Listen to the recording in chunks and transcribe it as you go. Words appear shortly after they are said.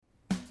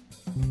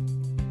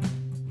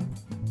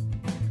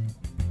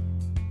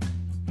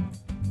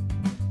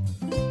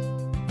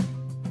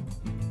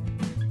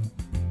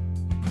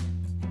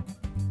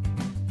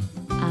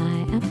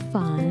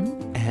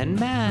Stefan and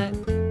Matt.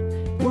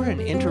 We're an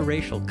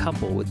interracial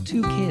couple with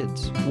 2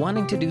 kids,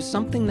 wanting to do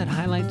something that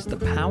highlights the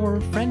power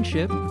of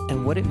friendship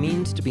and what it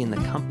means to be in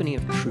the company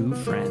of true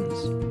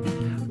friends.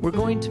 We're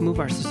going to move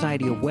our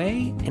society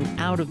away and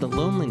out of the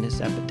loneliness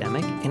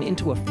epidemic and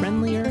into a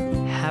friendlier,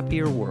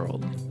 happier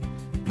world.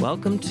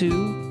 Welcome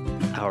to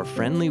our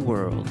friendly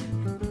world.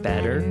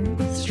 Better,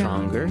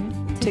 stronger,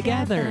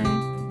 together.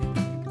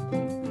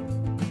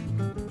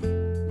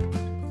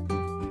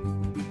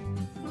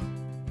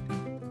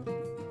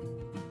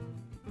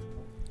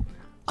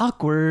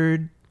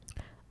 Awkward.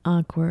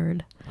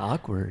 Awkward.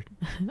 Awkward.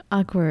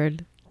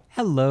 Awkward.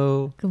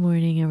 Hello. Good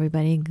morning,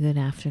 everybody. Good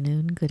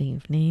afternoon. Good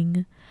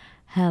evening.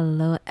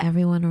 Hello,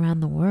 everyone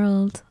around the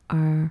world,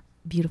 our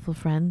beautiful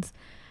friends.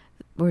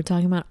 We're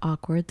talking about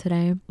awkward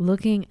today.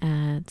 Looking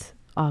at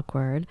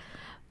awkward,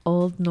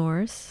 Old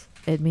Norse,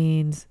 it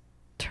means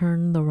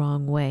turn the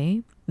wrong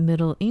way.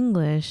 Middle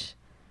English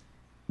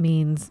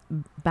means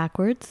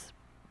backwards,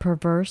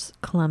 perverse,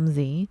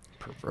 clumsy.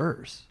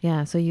 Perverse.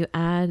 Yeah, so you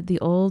add the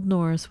Old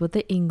Norse with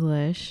the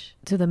English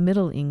to the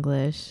Middle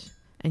English,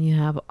 and you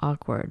have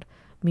awkward,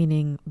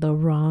 meaning the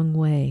wrong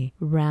way,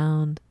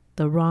 round,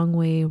 the wrong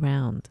way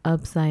round,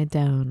 upside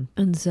down.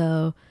 And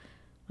so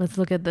let's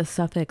look at the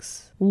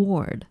suffix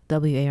ward,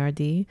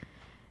 W-A-R-D,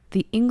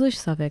 the English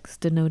suffix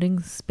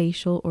denoting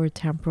spatial or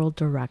temporal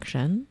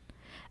direction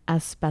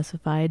as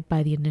specified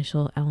by the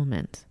initial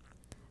element.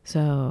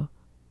 So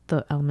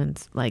the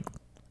elements like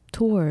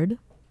toward,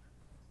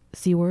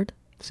 seaward,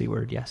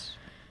 C-word, yes.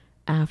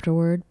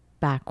 afterward,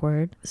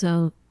 backward.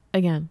 So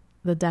again,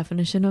 the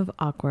definition of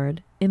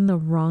awkward, in the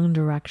wrong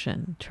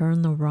direction,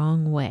 turn the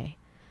wrong way.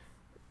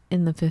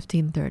 In the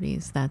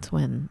 1530s, that's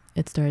when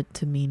it started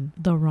to mean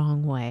the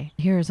wrong way.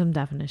 Here are some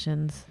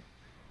definitions.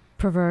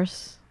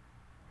 Perverse.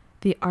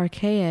 The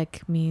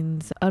archaic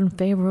means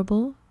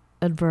unfavorable,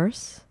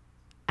 adverse,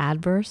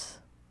 adverse.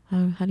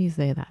 How do you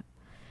say that?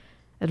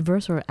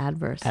 Adverse or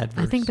adverse?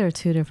 Adverse. I think there are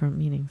 2 different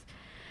meanings.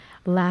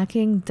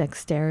 Lacking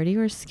dexterity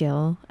or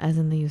skill, as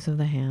in the use of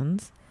the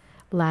hands.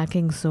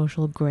 Lacking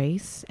social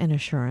grace and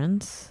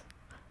assurance.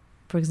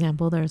 For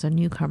example, there's a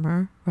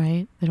newcomer,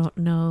 right? They don't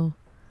know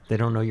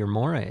your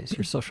mores,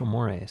 your social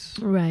mores.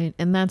 Right.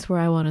 And that's where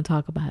I want to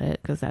talk about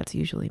it, because that's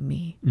usually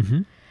me.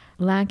 Mm-hmm.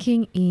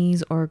 Lacking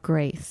ease or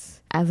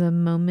grace as a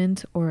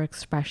moment or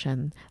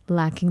expression.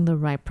 Lacking the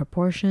right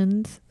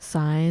proportions,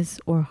 size,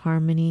 or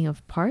harmony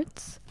of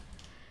parts.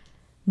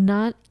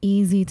 Not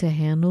easy to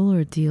handle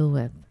or deal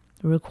with,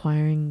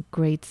 requiring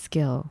great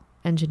skill,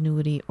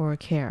 ingenuity, or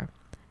care.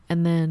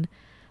 And then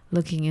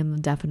looking in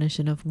the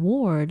definition of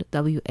ward,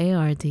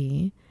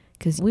 W-A-R-D,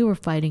 because we were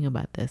fighting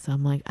about this.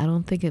 I'm like, I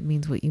don't think it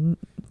means what you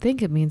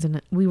think it means.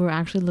 And we were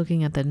actually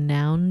looking at the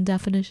noun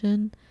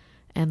definition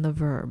and the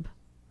verb.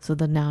 So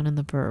the noun and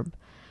the verb.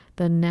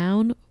 The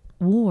noun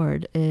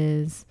ward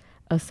is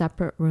a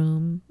separate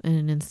room in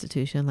an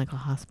institution like a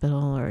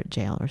hospital or a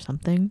jail or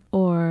something,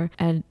 or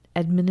an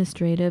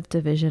administrative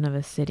division of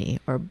a city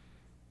or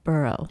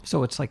borough.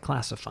 So it's like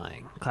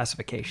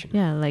classification.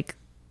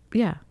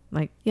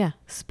 Yeah,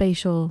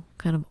 spatial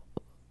kind of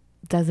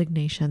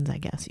designations, I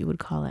guess you would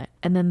call it.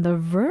 And then the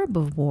verb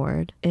of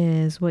ward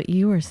is what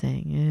you were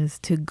saying, is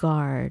to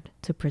guard,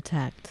 to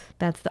protect.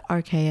 That's the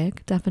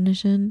archaic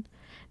definition.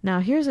 Now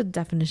here's a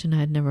definition I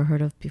had never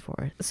heard of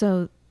before.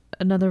 So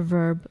another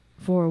verb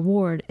for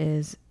ward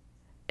is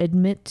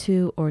admit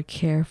to or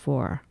care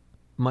for.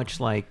 Much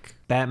like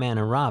Batman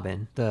and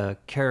Robin, the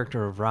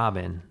character of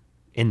Robin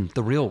in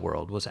the real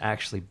world was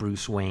actually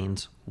Bruce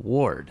Wayne's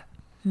ward.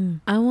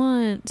 I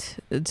want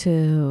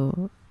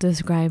to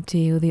describe to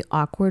you the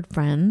awkward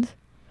friend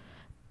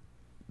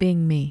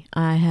being me.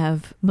 I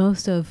have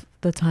most of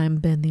the time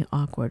been the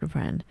awkward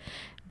friend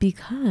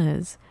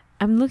because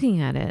I'm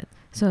looking at it.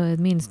 So it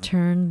means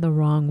turn the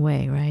wrong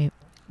way, right?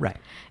 Right.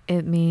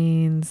 It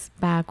means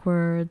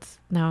backwards.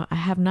 Now, I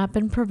have not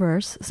been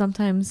perverse.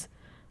 Sometimes.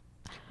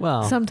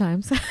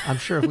 I'm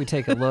sure if we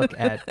take a look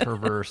at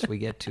perverse, we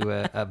get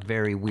to a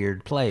very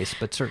weird place.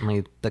 But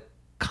certainly the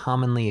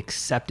commonly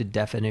accepted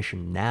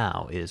definition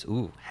now is,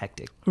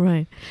 hectic.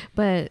 Right.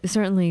 But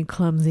certainly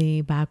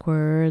clumsy,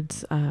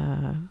 backwards.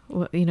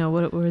 What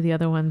were the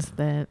other ones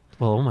that...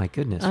 Well, oh my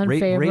goodness.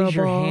 Raise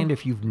your hand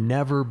if you've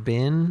never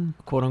been,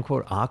 quote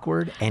unquote,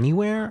 awkward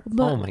anywhere.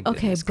 But, oh my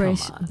goodness.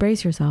 Okay,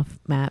 brace yourself,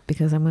 Matt,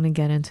 because I'm going to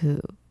get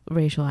into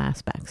racial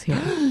aspects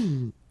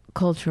here.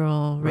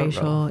 Cultural,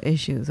 racial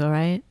issues, all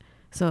right?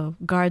 So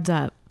guards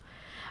up.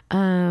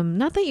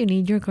 Not that you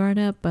need your guard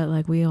up, but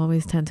like we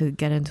always tend to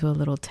get into a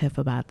little tiff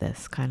about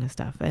this kind of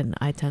stuff. And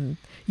I tend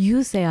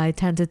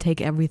to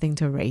take everything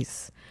to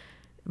race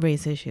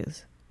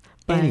issues.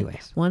 But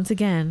anyways, once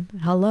again,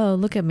 hello,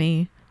 look at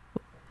me.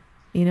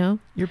 You know?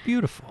 You're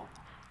beautiful.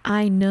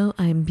 I know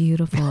I'm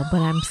beautiful, but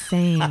I'm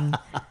saying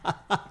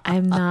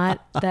I'm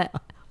not that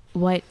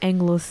white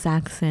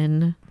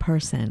Anglo-Saxon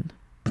person.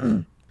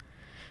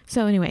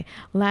 So anyway,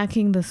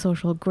 lacking the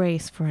social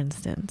grace, for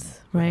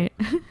instance, right?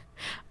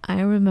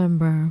 I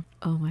remember,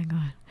 oh my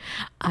God,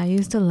 I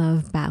used to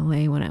love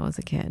ballet when I was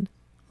a kid.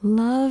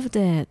 Loved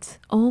it.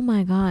 Oh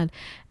my God.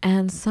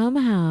 And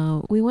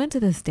somehow we went to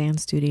this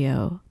dance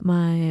studio.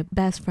 My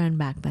best friend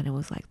back then, it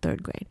was like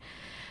third grade.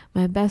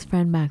 My best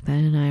friend back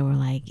then and I were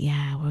like,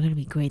 yeah, we're going to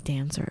be great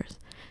dancers.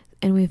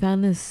 And we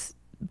found this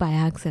by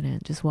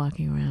accident, just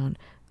walking around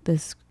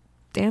this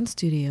dance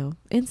studio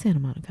in Santa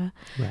Monica.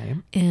 Right.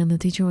 And the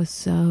teacher was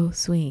so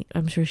sweet.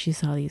 I'm sure she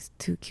saw these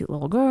two cute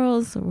little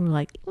girls. So we're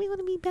like, we want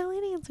to be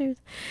ballet dancers.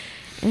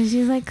 And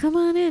she's like, come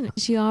on in.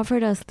 She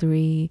offered us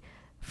 3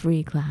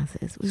 free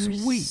classes. We were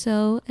Sweet.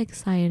 so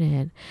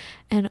excited.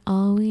 And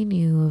all we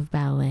knew of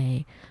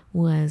ballet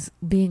was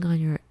being on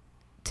your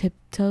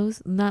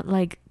tiptoes, not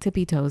like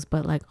tippy toes,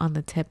 but like on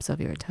the tips of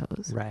your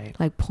toes. Right.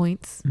 Like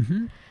points.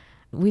 Mm-hmm.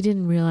 We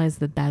didn't realize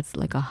that that's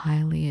like a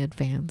highly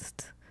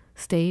advanced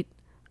state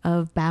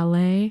of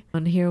ballet.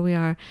 And here we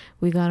are,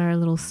 we got our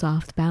little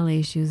soft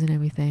ballet shoes and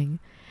everything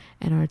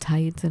and our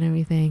tights and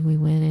everything. We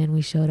went in,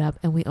 we showed up,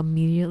 and we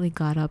immediately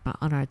got up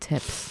on our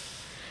tips.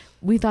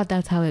 We thought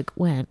that's how it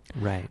went.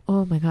 Right.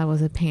 Oh my God,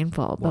 was it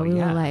painful? But Well, we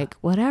yeah. were like,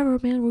 whatever,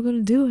 man, we're going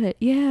to do it.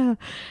 Yeah.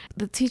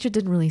 The teacher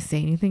didn't really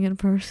say anything at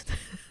first.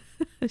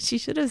 She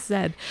should have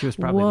said, She was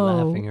probably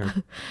whoa. laughing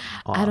her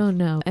off. I don't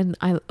know. And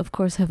I, of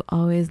course, have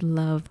always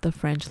loved the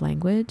French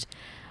language.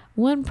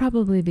 One,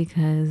 probably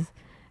because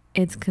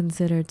it's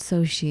considered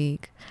so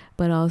chic,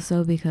 but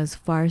also because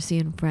Farsi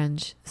and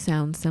French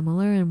sound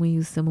similar and we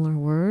use similar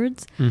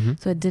words. Mm-hmm.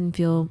 So it didn't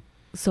feel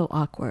so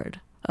awkward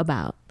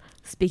about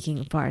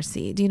speaking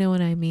Farsi. Do you know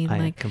what I mean? I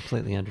Like,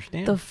 completely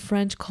understand. the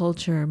French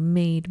culture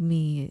made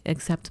me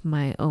accept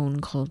my own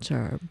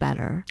culture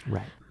better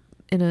Right.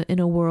 in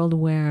a world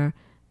where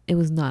it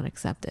was not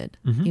accepted.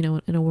 Mhm. You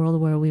know, in a world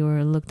where we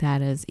were looked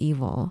at as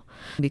evil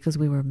because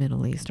we were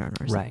Middle Eastern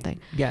or Right. something.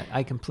 Yeah,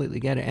 I completely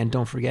get it. And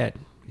don't forget,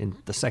 in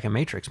the second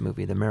Matrix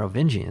movie, the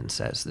Merovingian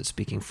says that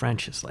speaking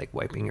French is like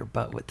wiping your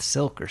butt with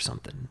silk or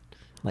something.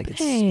 Like it's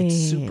Hey.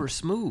 super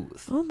smooth.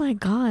 Oh my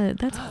God,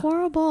 that's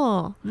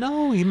horrible.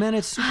 No, he meant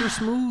it's super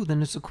smooth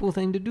and it's a cool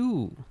thing to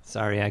do.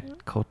 Sorry, I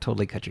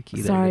totally cut your key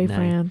there. Sorry, didn't I?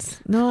 France.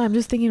 No, I'm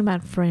just thinking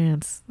about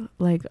France.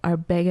 Like our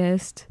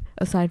biggest,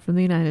 aside from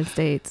the United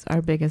States,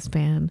 our biggest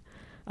fan.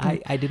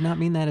 I did not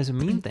mean that as a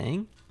mean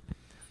thing.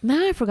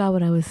 Now I forgot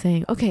what I was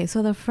saying. Okay,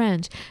 so the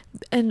French,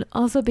 and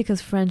also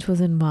because French was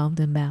involved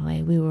in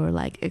ballet, we were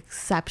like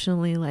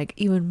exceptionally, like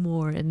even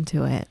more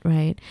into it,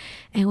 right?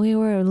 And we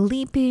were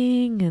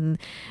leaping, and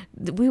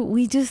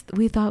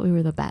we thought we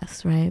were the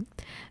best, right?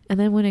 And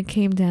then when it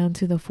came down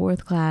to the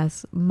 4th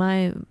class,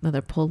 my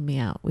mother pulled me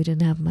out. We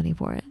didn't have money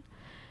for it,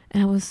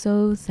 and I was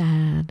so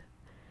sad,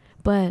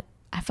 but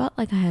I felt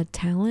like I had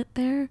talent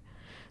there.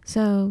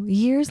 So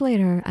years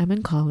later, I'm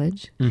in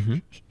college. Mm-hmm.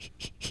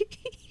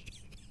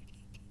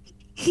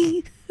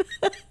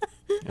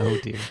 Oh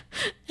dear.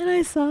 And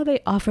I saw they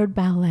offered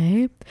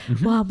ballet.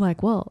 Mhm. Well, I'm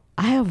like, well,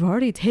 I have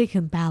already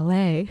taken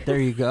ballet. There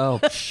you go.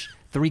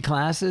 3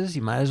 classes.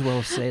 You might as well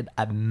have said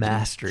I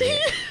mastered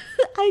it.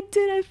 I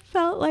did. I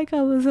felt like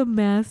I was a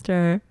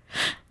master.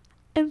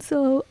 And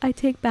so I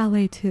take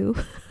ballet 2.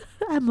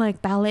 I'm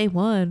like, ballet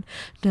 1.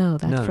 No,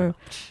 that's No.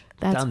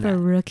 that's Done for that.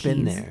 rookies.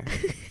 Been there.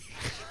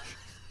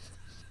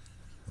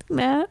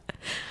 Matt,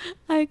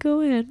 I go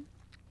in.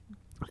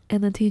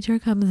 And the teacher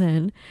comes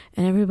in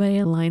and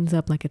everybody lines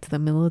up like it's the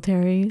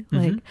military.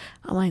 Like,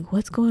 I'm like,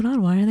 what's going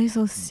on? Why are they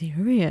so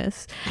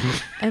serious?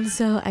 And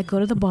so I go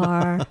to the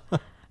bar.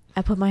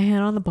 I put my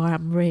hand on the bar.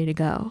 I'm ready to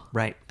go.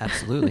 Right.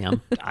 Absolutely.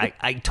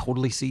 I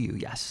totally see you.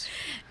 Yes.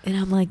 And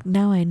I'm like,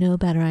 now I know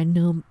better. I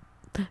know,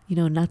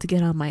 not to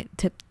get on my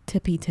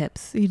tippy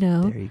tips, There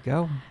you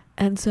go.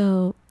 And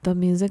so the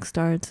music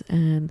starts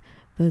and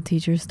the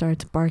teacher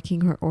starts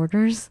barking her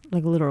orders,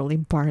 like literally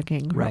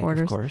barking her Right.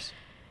 orders. Of course.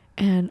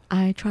 And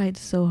I tried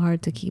so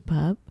hard to keep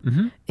up.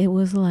 Mm-hmm. It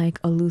was like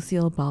a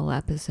Lucille Ball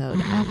episode.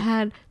 I've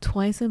had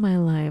twice in my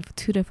life,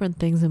 2 different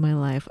things in my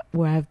life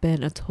where I've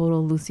been a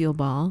total Lucille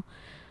Ball.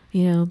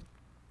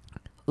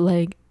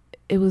 Like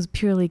it was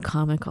purely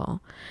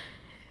comical.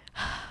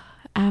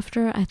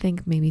 After I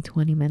think maybe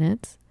 20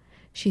 minutes,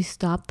 she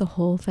stopped the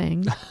whole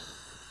thing,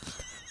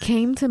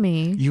 came to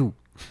me.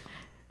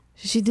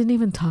 She didn't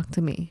even talk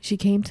to me. She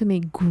came to me,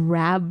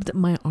 grabbed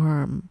my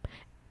arm,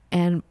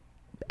 and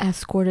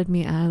escorted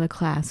me out of the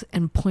class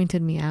and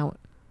pointed me out.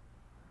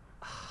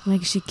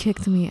 Like she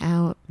kicked me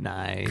out.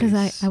 Nice.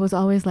 Because I was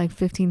always like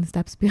 15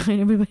 steps behind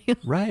everybody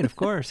else. Right, of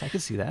course. I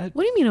could see that.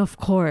 What do you mean, of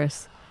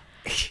course?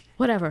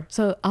 Whatever.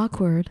 So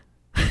awkward.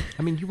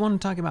 I mean, you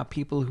want to talk about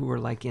people who are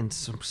like in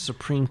some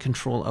supreme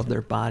control of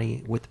their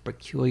body with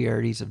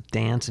peculiarities of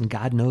dance and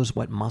God knows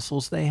what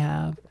muscles they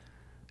have.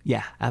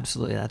 Yeah,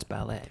 absolutely. That's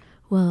ballet.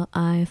 Well,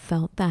 I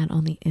felt that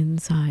on the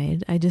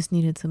inside. I just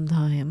needed some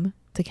time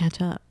to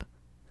catch up.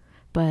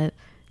 But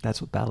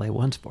That's what ballet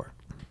one's for.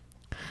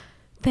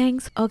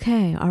 thanks.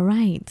 Okay. All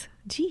right.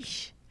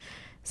 Geesh.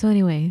 So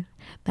anyway,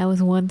 that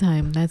was one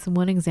time. That's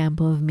one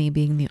example of me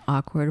being the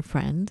awkward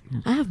friend.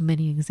 I have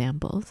many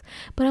examples,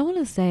 but I want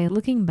to say,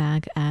 looking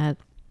back at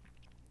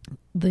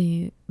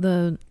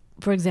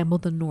for example,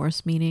 the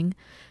Norse meaning,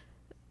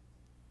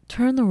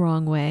 turn the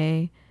wrong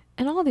way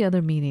and all the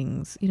other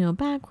meanings,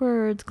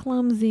 backwards,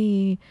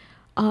 clumsy,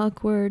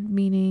 awkward,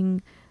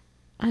 meaning,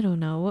 I don't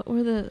know, what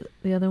were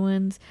the other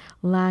ones?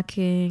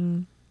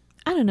 Lacking,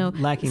 I don't know.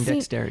 Lacking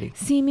dexterity.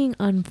 Seeming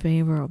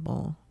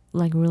unfavorable,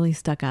 like really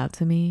stuck out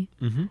to me.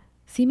 Mm-hmm.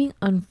 Seeming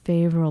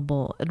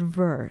unfavorable,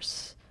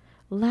 adverse,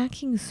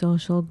 lacking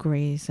social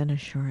grace and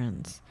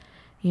assurance,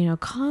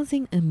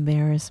 causing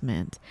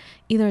embarrassment,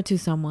 either to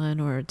someone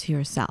or to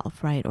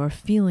yourself, right? Or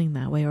feeling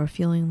that way, or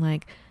feeling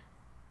like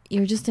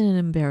you're just in an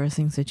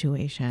embarrassing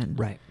situation.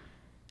 Right.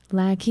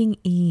 Lacking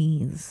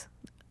ease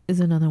is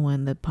another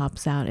one that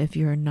pops out if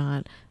you're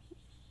not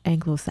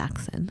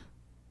Anglo-Saxon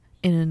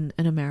in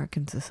an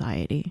American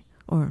society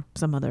or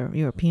some other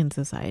European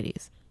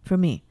societies. For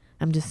me,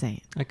 I'm just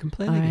saying. I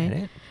completely get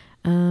it.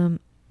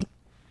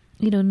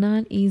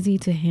 Not easy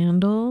to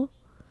handle.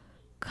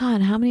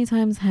 God, how many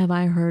times have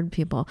I heard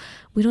people,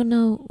 we don't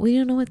know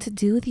what to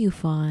do with you,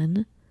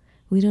 Fawn.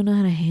 We don't know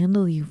how to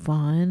handle you,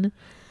 Fawn.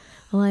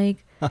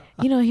 Like,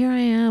 here I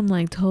am,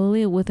 like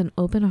totally with an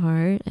open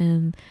heart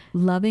and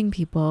loving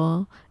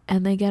people,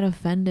 and they get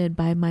offended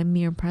by my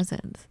mere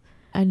presence.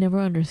 I never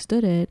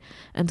understood it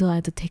until I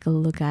had to take a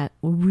look at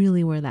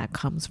really where that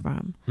comes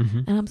from.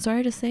 Mm-hmm. And I'm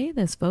sorry to say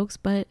this, folks,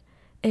 but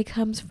it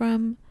comes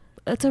from,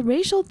 it's a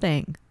racial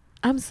thing.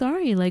 I'm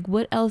sorry, like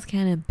what else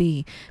can it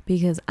be?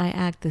 Because I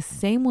act the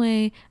same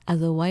way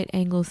as a white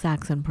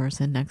Anglo-Saxon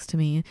person next to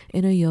me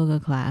in a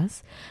yoga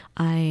class.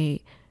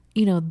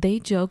 They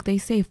joke, they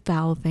say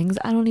foul things.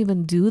 I don't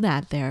even do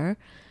that there.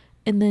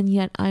 And then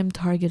yet I'm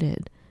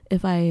targeted.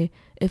 If I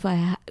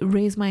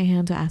raise my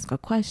hand to ask a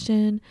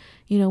question,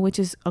 which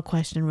is a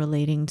question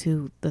relating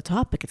to the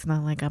topic, it's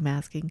not like I'm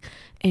asking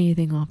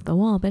anything off the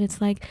wall, but it's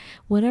like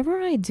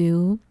whatever I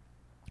do,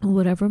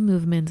 whatever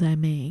movements I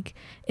make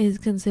is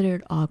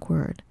considered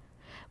awkward.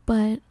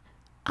 But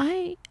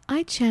I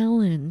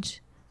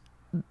challenge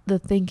the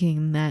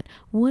thinking that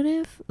what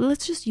if,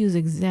 let's just use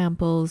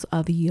examples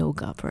of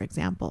yoga, for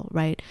example,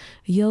 right?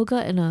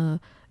 Yoga in a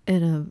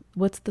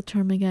what's the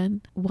term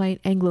again?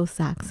 White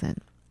Anglo-Saxon.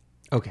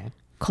 Okay.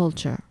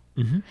 Culture.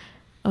 Mm-hmm.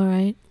 All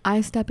right.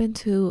 I step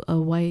into a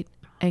white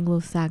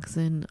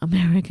Anglo-Saxon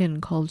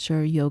American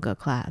culture yoga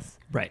class.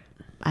 Right.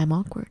 I'm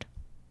awkward.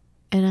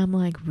 And I'm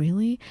like,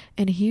 really?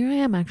 And here I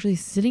am actually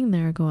sitting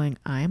there going,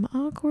 I'm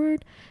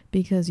awkward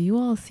because you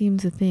all seem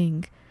to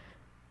think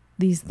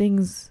these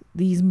things,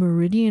 these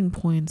meridian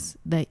points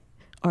that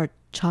are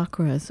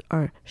chakras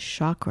are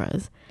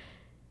chakras,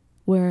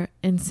 where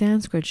in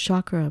Sanskrit,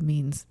 chakra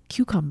means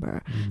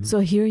cucumber. Mm-hmm.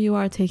 So here you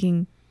are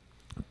taking,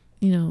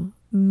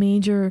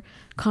 major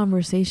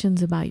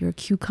conversations about your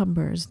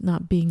cucumbers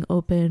not being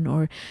open,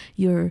 or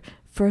your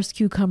first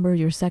cucumber,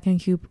 your second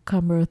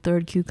cucumber,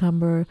 third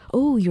cucumber,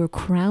 your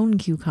crown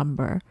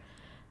cucumber.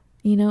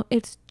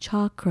 It's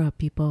chakra,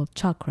 people.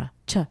 Chakra.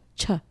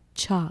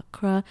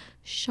 Chakra.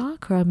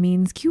 Chakra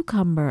means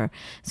cucumber.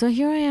 So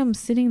here I am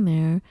sitting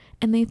there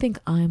and they think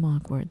I'm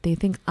awkward. They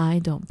think I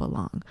don't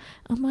belong.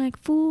 I'm like,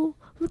 fool,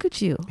 look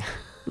at you.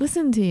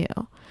 Listen to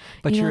you.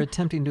 But you're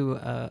attempting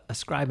to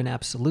ascribe an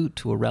absolute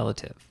to a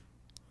relative.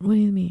 What do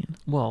you mean?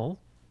 Well,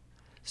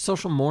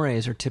 social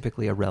mores are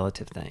typically a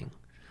relative thing.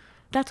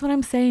 That's what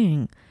I'm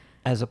saying.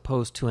 As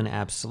opposed to an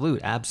absolute.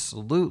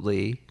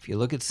 Absolutely, if you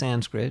look at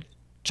Sanskrit,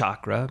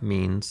 chakra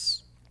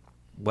means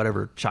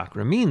whatever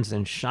chakra means,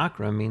 and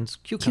chakra means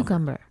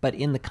cucumber. But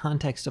in the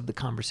context of the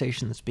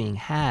conversation that's being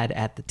had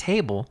at the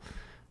table,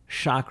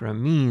 chakra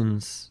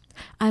means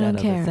I don't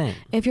care. Other thing.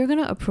 If you're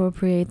going to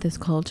appropriate this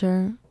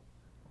culture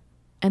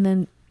and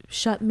then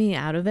shut me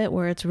out of it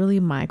where it's really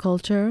my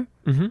culture,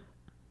 mm-hmm.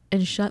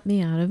 and shut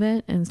me out of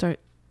it and start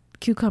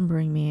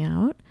cucumbering me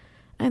out,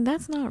 and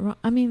that's not wrong.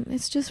 I mean,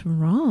 it's just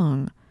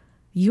wrong.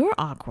 You're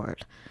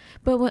awkward.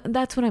 But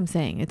that's what I'm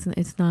saying.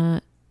 It's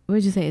not, what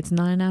did you say? It's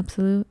not an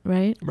absolute,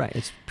 right? Right.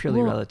 It's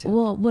purely relative.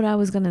 Well, what I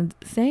was going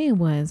to say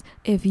was,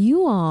 if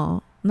you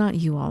all, not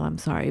you all, I'm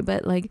sorry,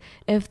 but like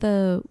if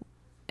the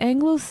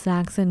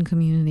Anglo-Saxon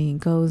community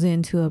goes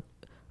into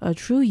a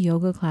true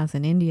yoga class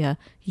in India,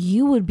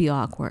 you would be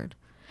awkward.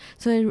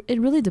 So it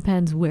really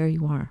depends where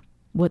you are,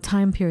 what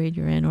time period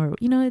you're in, or,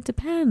 it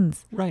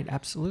depends. Right,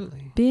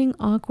 absolutely. Being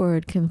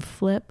awkward can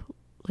flip,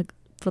 like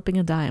flipping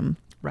a dime.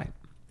 Right.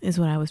 Is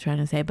what I was trying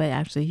to say. But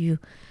actually,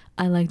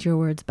 I liked your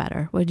words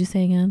better. What did you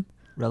say again?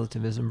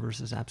 Relativism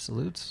versus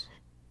absolutes.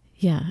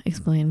 Yeah,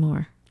 explain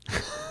more.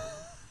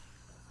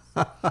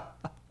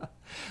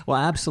 Well,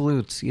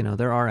 absolutes,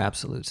 there are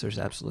absolutes. There's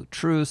absolute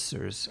truths.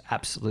 There's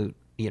absolute,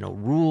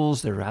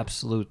 rules. There are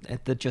absolute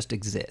that just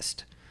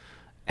exist.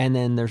 And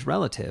then there's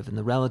relative, and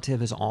the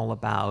relative is all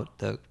about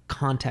the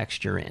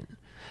context you're in.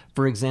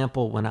 For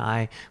example, when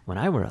I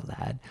were a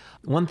lad,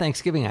 one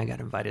Thanksgiving I got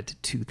invited to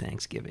 2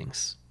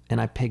 Thanksgivings,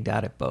 and I pigged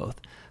out at both.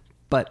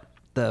 But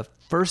the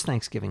first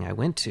Thanksgiving I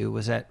went to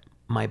was at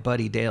my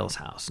buddy Dale's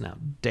house. Now,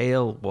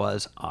 Dale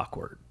was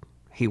awkward.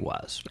 He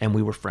was, and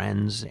we were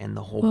friends, and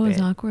the whole What bit.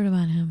 was awkward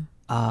about him?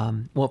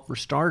 Well, for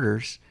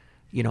starters,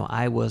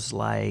 I was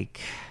like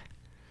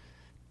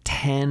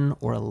 10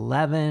 or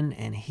 11,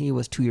 and he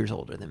was 2 years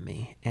older than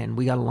me. And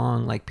we got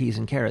along like peas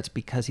and carrots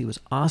because he was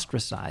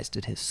ostracized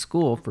at his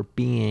school for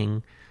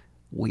being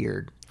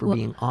weird, for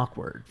being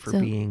awkward, for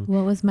being...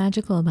 What was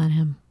magical about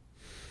him?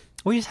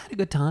 We just had a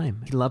good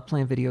time. He loved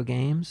playing video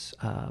games,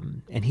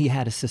 and he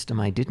had a system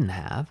I didn't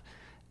have.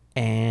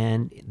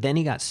 And then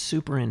he got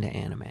super into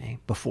anime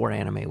before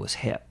anime was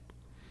hip.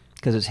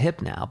 Because it's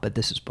hip now, but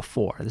this is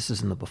before. This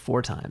is in the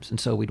before times. And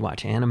so we'd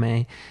watch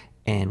anime,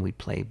 and we'd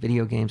play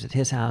video games at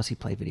his house. He'd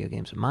play video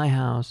games at my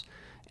house.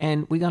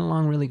 And we got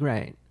along really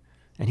great.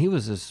 And he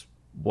was as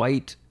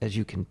white as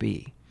you can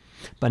be.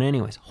 But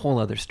anyways, whole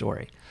other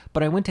story.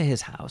 But I went to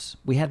his house.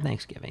 We had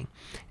Thanksgiving.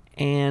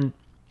 And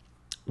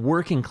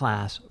working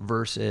class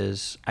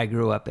versus I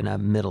grew up in a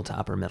middle to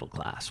upper middle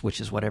class,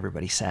 which is what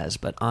everybody says.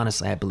 But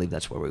honestly, I believe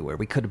that's where we were.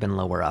 We could have been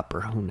lower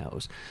upper, who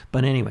knows.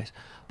 But anyways,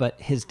 but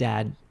his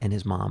dad and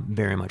his mom,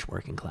 very much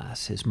working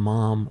class. His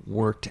mom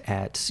worked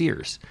at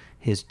Sears.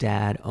 His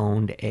dad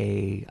owned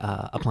a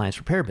appliance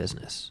repair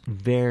business.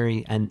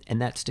 And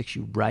that sticks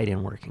you right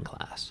in working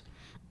class.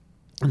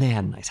 And they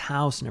had a nice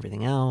house and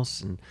everything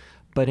else.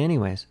 But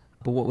anyways,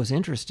 but what was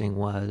interesting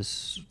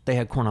was they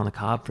had corn on the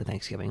cob for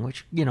Thanksgiving,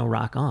 which,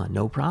 rock on,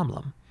 no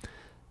problem.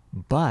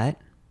 But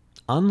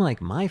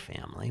unlike my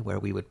family, where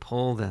we would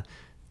pull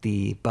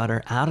the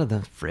butter out of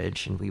the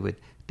fridge and we would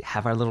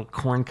have our little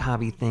corn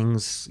cobby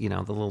things, the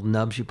little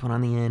nubs you put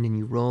on the end and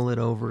you roll it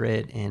over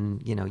it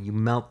and,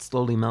 you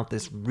slowly melt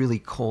this really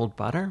cold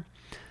butter,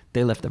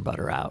 they left their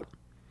butter out.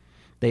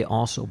 They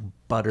also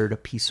buttered a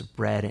piece of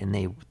bread and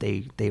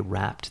they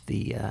wrapped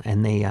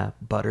they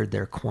buttered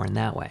their corn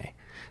that way.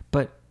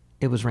 But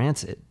it was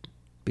rancid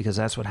because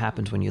that's what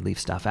happens when you leave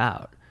stuff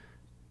out.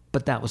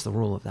 But that was the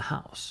rule of the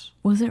house.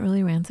 Was it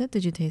really rancid?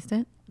 Did you taste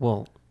it?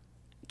 Well,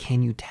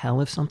 can you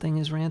tell if something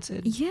is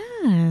rancid?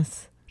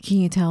 Yes. Can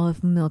you tell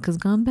if milk has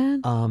gone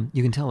bad?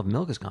 You can tell if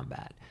milk has gone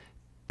bad.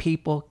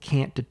 People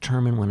can't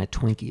determine when a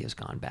Twinkie has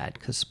gone bad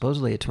because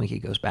supposedly a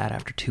Twinkie goes bad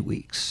after 2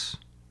 weeks.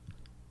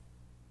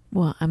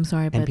 Well, I'm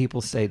sorry, but... And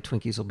people say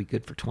Twinkies will be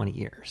good for 20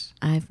 years.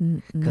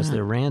 Because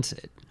they're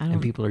rancid.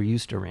 And people are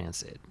used to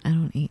rancid. I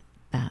don't eat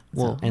that.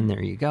 Well, and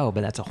there you go,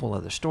 but that's a whole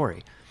other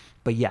story.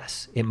 But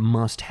yes, it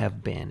must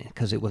have been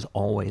because it was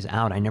always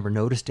out. I never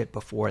noticed it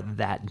before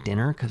that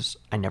dinner because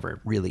I never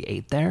really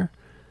ate there,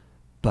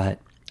 but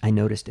I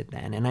noticed it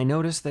then. And I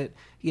noticed that,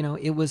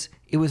 it was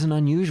an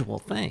unusual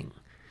thing.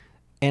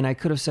 And I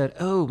could have said,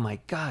 oh my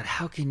God,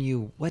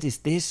 what is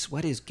this?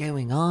 What is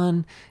going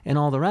on? And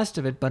all the rest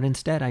of it. But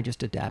instead I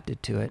just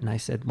adapted to it. And I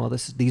said, well,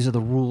 these are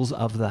the rules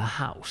of the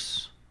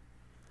house.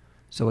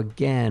 So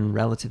again,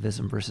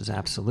 relativism versus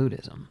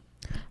absolutism.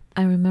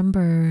 I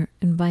remember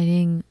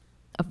inviting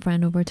a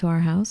friend over to our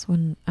house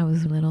when I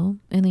was little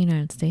in the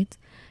United States.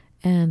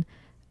 And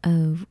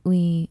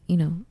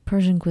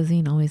Persian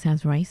cuisine always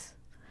has rice.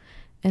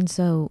 And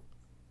so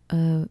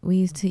we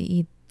used to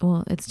eat,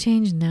 well, it's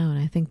changed now. And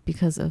I think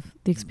because of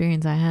the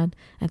experience I had,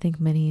 I think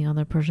many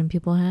other Persian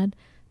people had.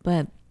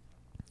 But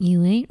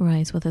you ate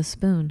rice with a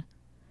spoon.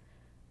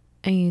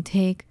 And you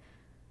take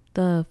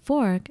the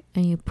fork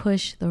and you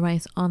push the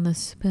rice on the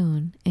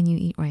spoon and you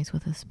eat rice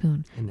with a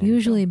spoon.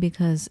 Usually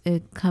because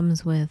it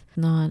comes with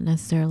not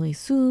necessarily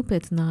soup.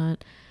 It's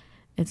not,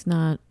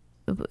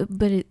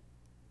 but it,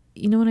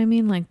 you know what I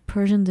mean? Like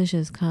Persian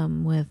dishes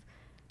come with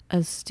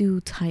a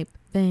stew type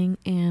thing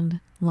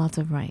and lots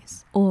of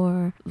rice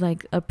or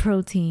like a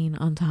protein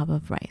on top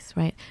of rice,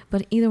 right?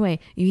 But either way,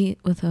 you eat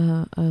with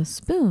a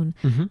spoon.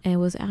 Mm-hmm. And it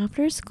was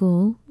after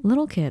school,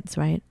 little kids,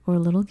 right? Or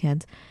little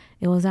kids.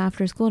 It was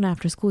after school, and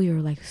after school, you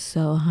were like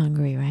so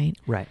hungry, right?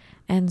 Right.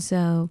 And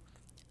so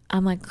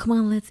I'm like, come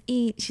on, let's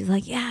eat. She's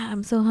like, yeah,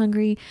 I'm so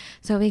hungry.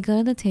 So we go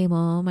to the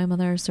table. My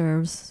mother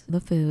serves the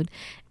food,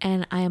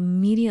 and I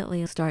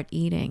immediately start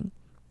eating.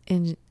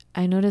 And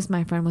I noticed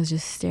my friend was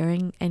just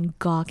staring and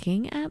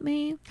gawking at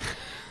me.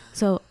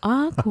 So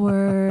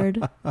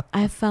awkward.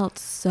 I felt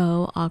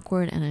so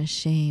awkward and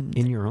ashamed.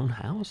 In your own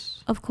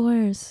house? Of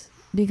course.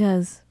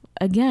 Because,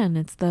 again,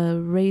 it's the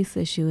race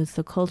issue. It's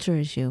the culture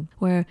issue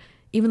where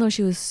even though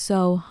she was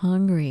so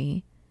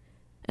hungry,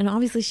 and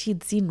obviously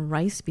she'd seen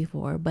rice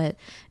before, but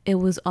it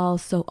was all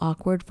so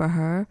awkward for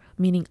her,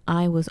 meaning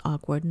I was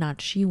awkward, not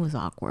she was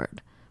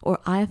awkward, or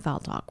I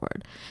felt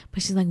awkward.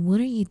 But she's like,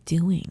 what are you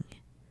doing?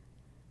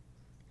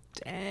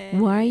 Dang.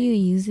 Why are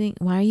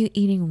you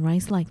eating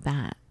rice like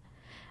that?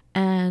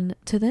 And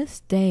to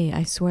this day,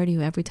 I swear to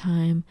you, every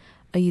time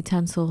a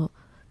utensil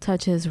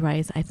touches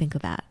rice, I think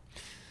of that.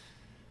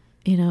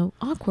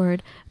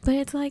 Awkward, but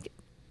it's like,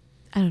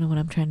 I don't know what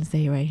I'm trying to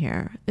say right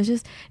here. It's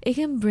just, it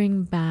can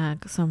bring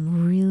back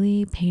some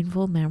really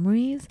painful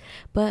memories.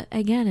 But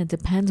again, it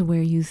depends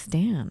where you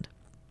stand.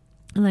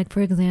 Like,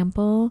 for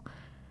example,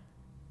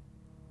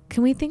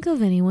 can we think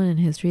of anyone in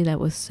history that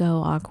was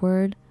so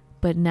awkward,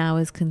 but now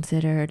is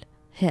considered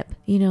hip?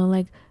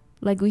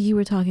 Like you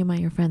were talking about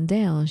your friend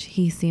Dale.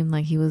 He seemed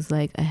like he was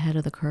like ahead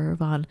of the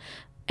curve on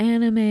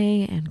anime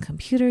and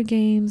computer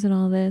games and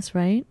all this,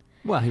 right?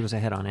 Well, he was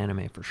ahead on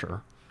anime for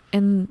sure.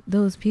 And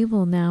those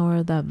people now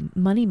are the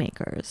money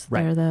makers.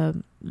 Right.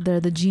 They're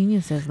the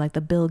geniuses, like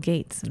the Bill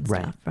Gates and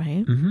Right. stuff,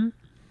 right? Mm-hmm.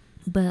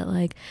 But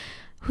like,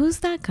 who's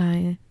that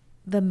guy?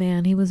 The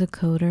man, he was a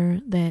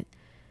coder that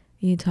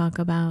you talk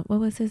about. What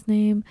was his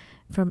name?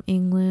 From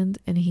England,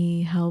 and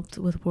he helped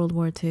with World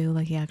War II.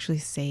 Like, he actually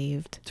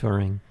saved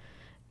Turing.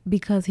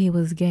 because he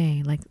was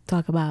gay. Like,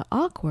 talk about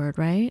awkward,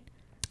 right?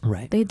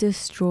 Right. They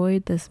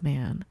destroyed this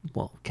man.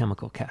 Well,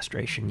 chemical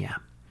castration, yeah.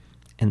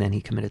 And then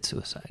he committed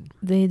suicide.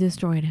 They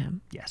destroyed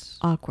him. Yes.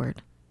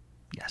 Awkward.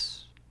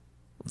 Yes.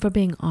 For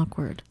being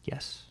awkward.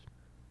 Yes.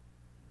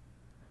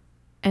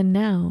 And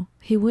now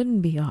he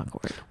wouldn't be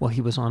awkward. Well,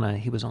 he was on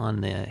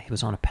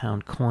a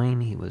pound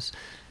coin. He was,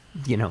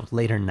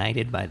 later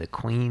knighted by the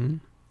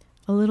Queen.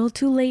 A little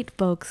too late,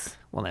 folks.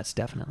 Well, that's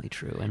definitely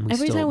true. And we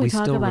Every still time we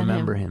talk about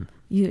remember him.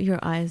 Your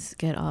eyes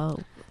get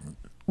all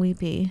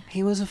weepy.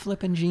 He was a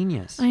flippin'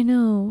 genius. I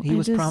know. He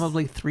was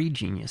probably 3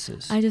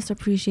 geniuses. I just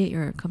appreciate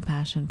your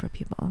compassion for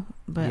people,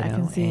 but I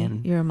can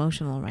see you're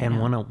emotional right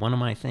now. And one of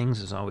my things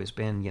has always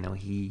been,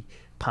 he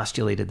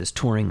postulated this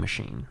Turing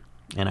machine.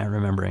 And I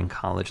remember in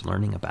college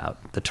learning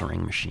about the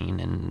Turing machine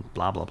and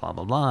blah, blah, blah,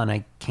 blah, blah. And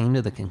I came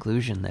to the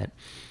conclusion that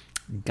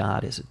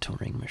God is a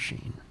Turing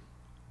machine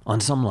on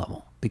some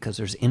level, because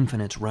there's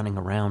infinites running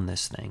around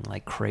this thing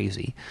like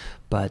crazy.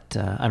 But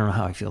I don't know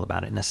how I feel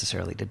about it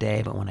necessarily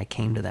today, but when I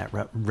came to that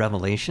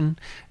revelation,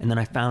 and then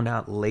I found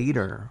out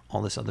later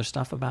all this other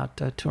stuff about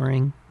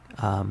Turing,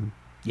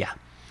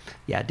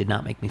 it did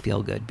not make me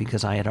feel good,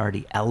 because I had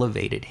already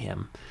elevated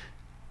him,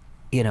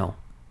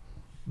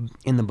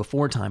 in the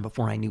before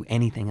I knew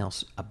anything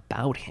else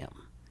about him.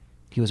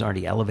 He was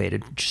already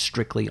elevated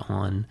strictly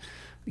on,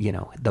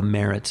 the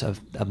merits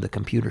of the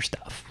computer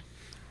stuff.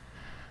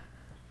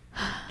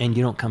 And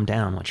you don't come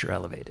down once you're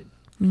elevated.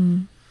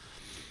 I'm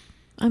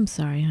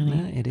sorry, honey.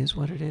 Yeah, it is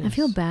what it is. I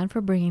feel bad for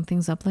bringing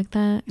things up like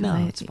that.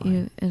 No, it's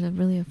fine. It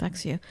really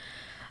affects you.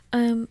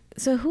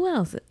 So who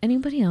else?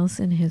 Anybody else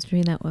in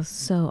history that was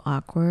so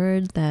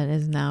awkward that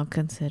is now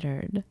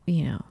considered,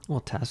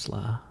 Well,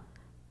 Tesla.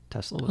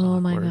 Tesla was oh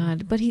awkward. my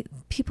God. But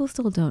people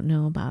still don't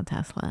know about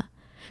Tesla.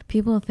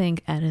 People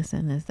think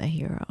Edison is the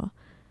hero.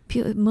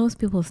 Most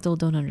people still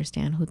don't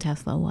understand who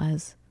Tesla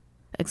was.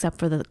 Except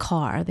for the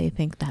car, they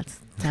think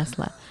that's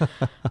Tesla.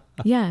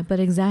 Yeah, but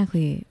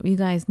exactly. You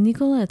guys,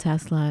 Nikola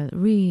Tesla,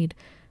 read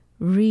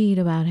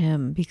about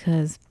him,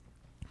 because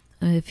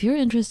if you're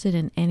interested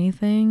in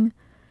anything,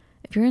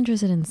 if you're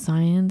interested in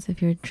science,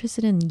 if you're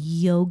interested in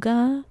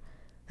yoga,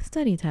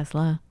 study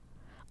Tesla.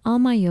 All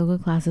my yoga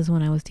classes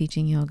when I was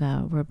teaching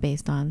yoga were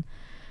based on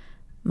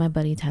my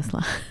buddy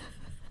Tesla.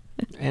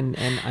 and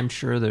I'm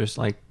sure there's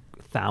like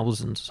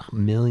thousands,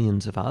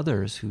 millions of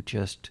others who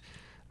just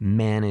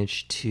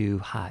manage to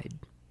hide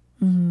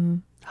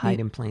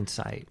in plain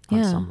sight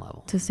on some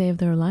level, to save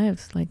their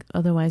lives. Like,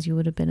 otherwise you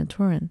would have been a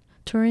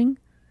Turing.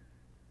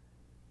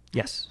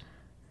 Yes.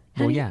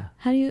 How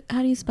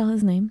do you spell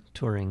his name?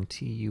 Turing,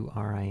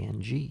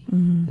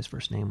 Turing. His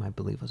first name, I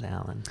believe, was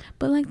Alan.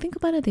 But like, think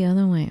about it the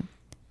other way.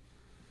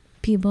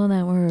 People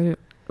that were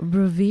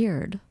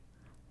revered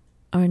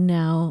are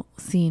now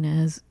seen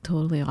as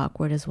totally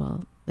awkward as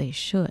well. They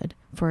should.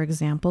 For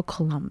example,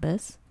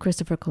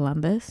 Christopher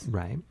Columbus.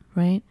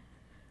 Right?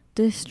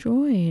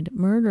 Destroyed,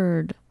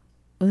 murdered,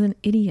 was an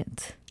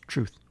idiot.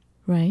 Truth.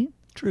 Right?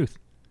 Truth.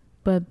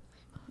 But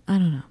I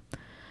don't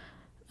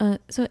know.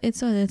 So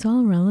it's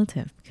all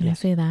relative. Can I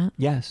say that?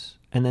 Yes.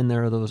 And then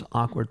there are those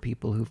awkward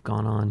people who've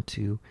gone on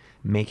to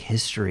make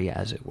history,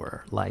 as it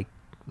were, like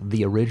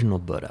the original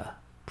Buddha,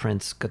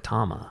 Prince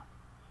Gautama.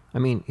 I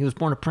mean, he was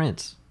born a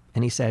prince,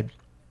 and he said,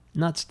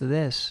 "Nuts to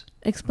this."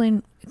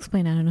 Explain.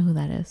 I don't know who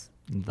that is.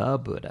 The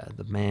Buddha,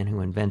 the man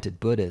who invented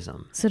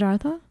Buddhism.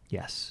 Siddhartha?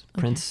 Yes,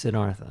 Okay. Prince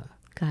Siddhartha.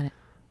 Got it.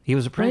 He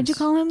was a prince. What did you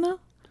call him, though?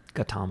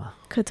 Gautama.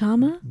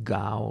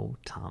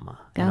 Gautama?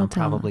 And I'm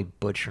probably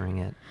butchering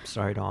it.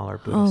 Sorry to all our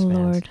Buddhist Oh, fans.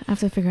 Lord. I have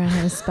to figure out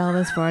how to spell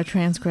this for our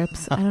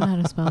transcripts. I don't know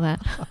how to spell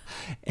that.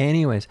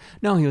 Anyways,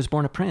 no, he was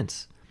born a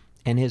prince.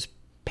 And his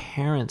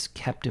parents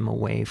kept him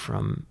away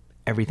from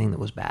everything that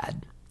was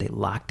bad. They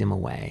locked him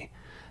away.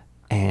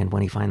 And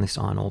when he finally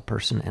saw an old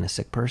person and a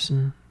sick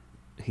person,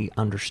 he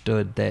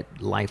understood that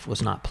life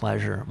was not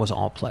pleasure, was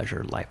all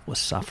pleasure. Life was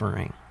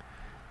suffering.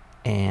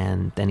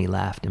 And then he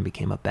left and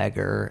became a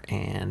beggar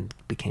and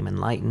became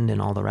enlightened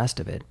and all the rest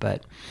of it.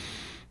 But,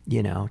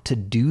 to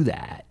do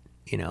that,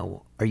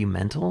 are you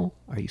mental?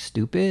 Are you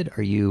stupid?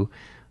 Are you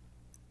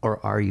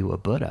a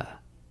Buddha?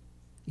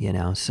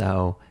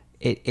 So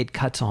it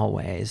cuts all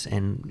ways.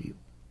 And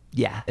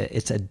yeah,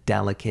 it's a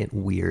delicate,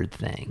 weird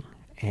thing.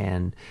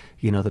 And,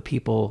 the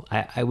people,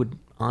 I would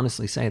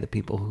honestly say the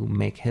people who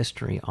make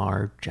history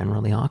are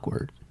generally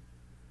awkward.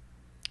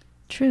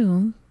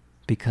 True.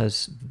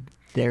 Because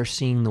they're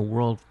seeing the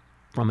world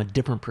from a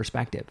different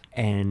perspective.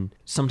 And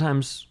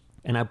sometimes,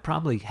 and I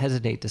probably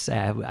hesitate to say,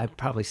 I'd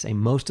probably say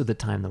most of the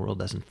time the world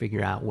doesn't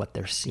figure out what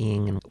they're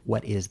seeing and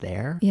what is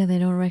there. Yeah, they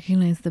don't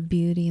recognize the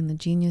beauty and the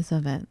genius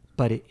of it.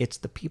 But it's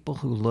the people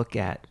who look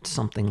at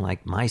something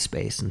like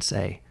MySpace and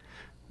say,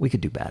 we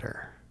could do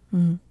better.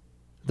 Mm-hmm.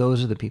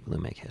 Those are the people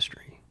who make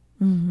history.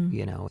 Mm-hmm.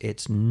 You know,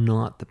 it's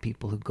not the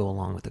people who go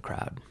along with the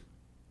crowd.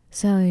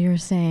 So you're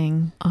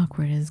saying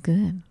awkward is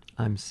good.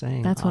 I'm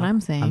saying That's what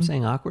I'm saying. I'm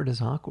saying awkward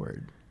is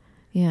awkward.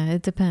 Yeah,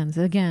 it depends.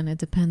 Again, it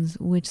depends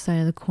which side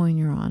of the coin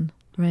you're on,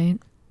 right?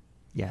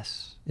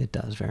 Yes, it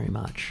does very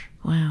much.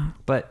 Wow.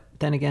 But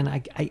then again,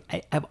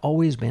 I've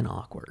always been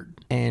awkward.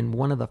 And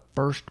one of the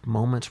first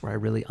moments where I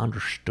really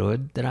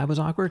understood that I was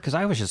awkward, because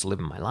I was just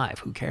living my life,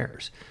 who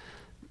cares?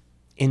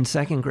 In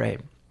second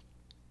grade,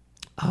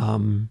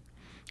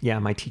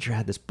 my teacher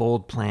had this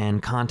bold plan,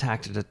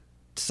 contacted a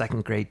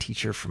second grade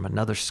teacher from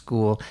another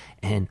school,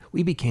 and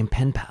we became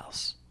pen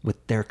pals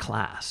with their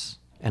class.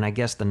 And I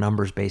guess the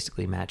numbers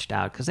basically matched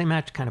out because they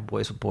matched kind of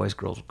boys with boys,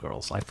 girls with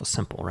girls. Life was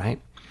simple,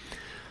 right?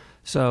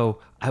 So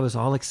I was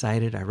all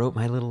excited. I wrote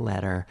my little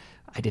letter.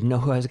 I didn't know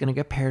who I was going to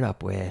get paired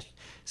up with.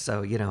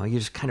 So, you know, you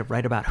just kind of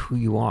write about who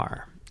you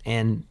are.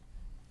 And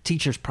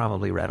teachers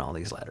probably read all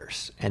these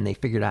letters and they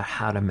figured out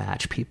how to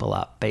match people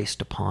up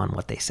based upon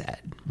what they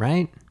said,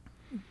 right?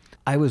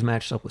 I was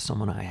matched up with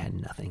someone I had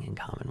nothing in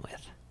common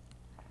with.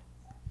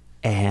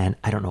 And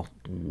I don't know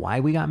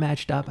why we got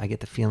matched up. I get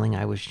the feeling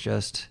I was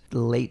just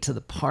late to the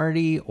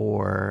party,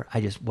 or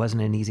I just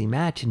wasn't an easy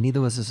match, and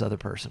neither was this other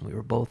person. We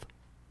were both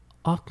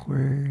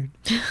awkward.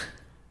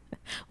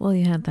 Well,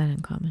 you had that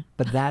in common.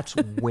 But that's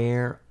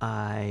where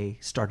I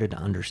started to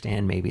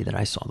understand maybe that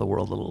I saw the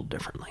world a little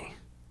differently.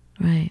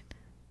 Right.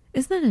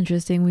 Isn't that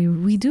interesting?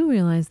 We do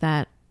realize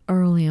that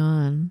early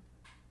on,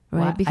 right?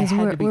 Well, because I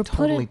had we're to be we're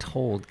totally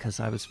told because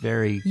I was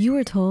very. You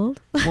were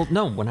told? Well,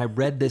 no. When I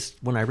read this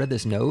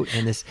note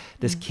and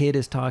this kid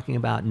is talking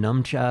about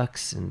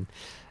nunchucks and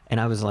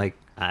I was like,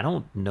 I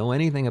don't know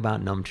anything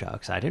about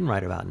nunchucks. I didn't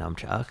write about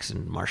nunchucks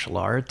and martial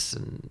arts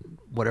and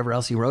whatever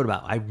else he wrote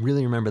about. I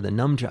really remember the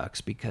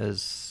nunchucks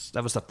because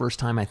that was the first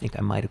time I think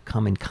I might have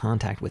come in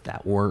contact with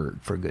that word,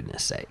 for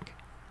goodness sake.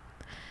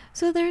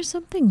 So there's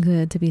something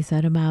good to be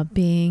said about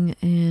being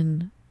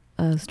in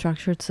a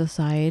structured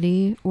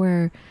society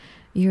where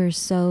you're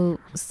so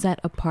set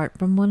apart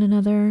from one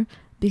another,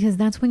 because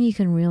that's when you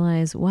can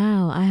realize,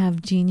 wow, I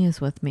have genius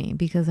with me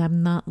because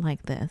I'm not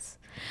like this.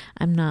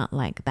 I'm not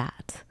like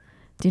that.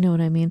 Do you know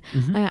what I mean?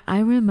 Mm-hmm. I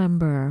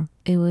remember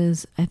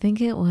I think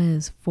it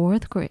was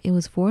fourth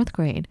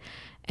grade.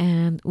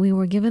 And we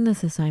were given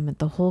this assignment.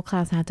 The whole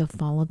class had to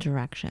follow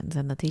directions.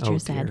 And the teacher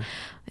said,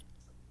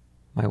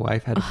 my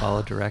wife had to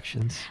follow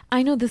directions.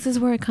 I know, this is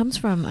where it comes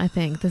from, I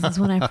think. This is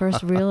when I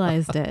first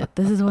realized it.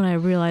 This is when I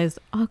realized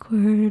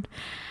awkward.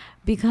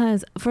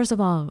 Because, first of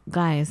all,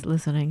 guys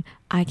listening,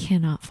 I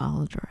cannot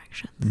follow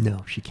directions.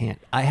 No, she can't.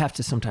 I have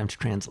to sometimes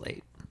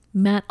translate.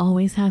 Matt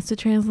always has to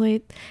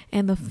translate.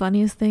 And the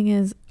funniest thing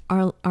is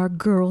our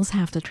girls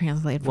have to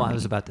translate for me. I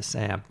was about to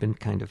say, I've been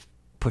kind of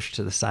pushed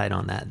to the side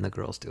on that and the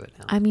girls do it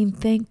now. I mean,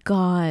 thank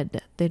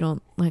God they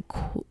don't like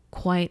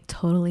quite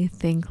totally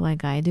think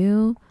like I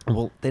do.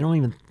 Well, they don't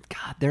even,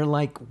 God, they're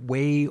like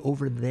way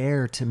over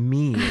there to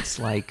me. It's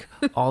like,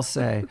 I'll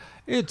say,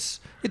 it's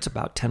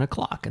about 10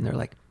 o'clock. And they're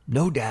like,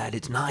 no, Dad,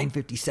 it's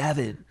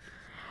 9:57.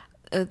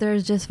 They're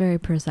just very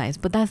precise,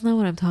 but that's not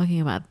what I'm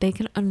talking about. They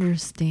can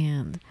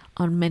understand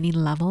on many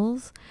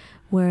levels,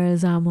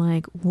 whereas I'm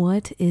like,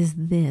 what is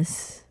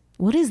this?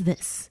 What is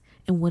this?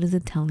 And what is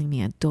it telling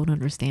me? I don't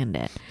understand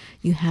it.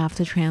 You have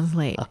to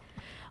translate.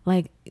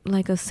 Like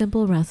a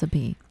simple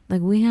recipe.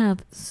 Like we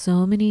have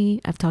so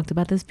many, I've talked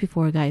about this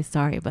before, guys,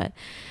 sorry, but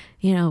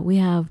you know, we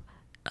have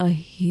a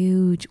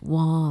huge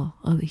wall,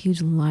 a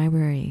huge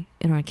library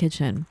in our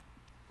kitchen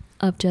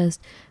of just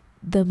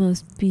the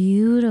most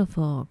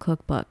beautiful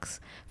cookbooks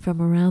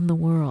from around the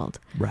world.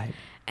 Right.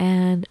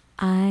 And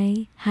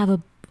I have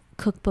a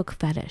cookbook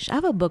fetish. I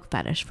have a book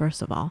fetish,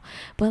 first of all,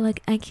 but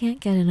like I can't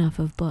get enough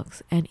of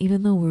books. And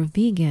even though we're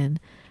vegan,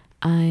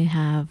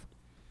 I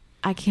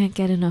can't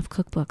get enough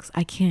cookbooks.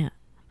 I can't.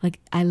 Like,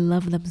 I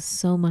love them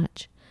so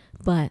much,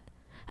 but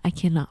I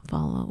cannot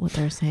follow what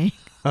they're saying.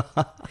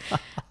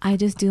 I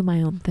just do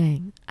my own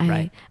thing.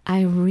 Right.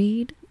 I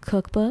read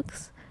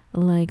cookbooks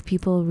like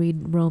people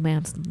read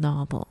romance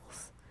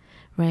novels,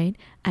 right?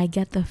 I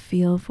get the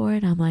feel for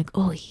it. I'm like,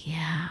 oh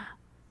yeah.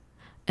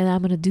 And I'm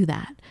going to do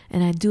that.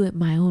 And I do it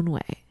my own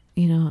way.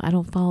 You know, I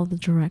don't follow the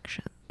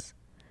directions,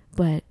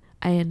 but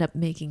I end up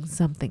making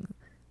something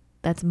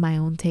that's my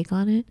own take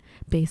on it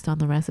based on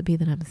the recipe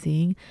that I'm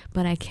seeing,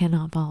 but I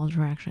cannot follow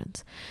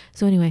directions.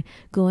 So anyway,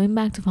 going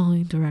back to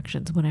following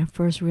directions, when I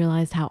first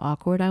realized how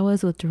awkward I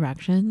was with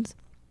directions,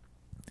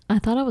 I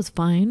thought I was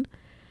fine.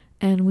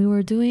 And we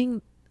were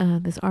doing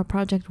this art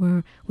project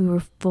where we were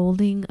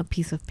folding a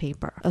piece of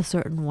paper a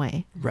certain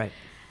way. Right.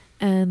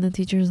 And the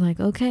teacher's like,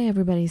 okay,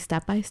 everybody,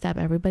 step by step,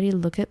 everybody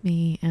look at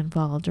me and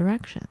follow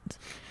directions.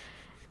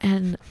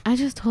 And I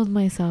just told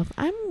myself,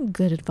 I'm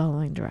good at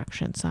following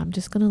directions. So I'm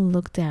just going to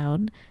look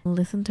down,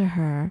 listen to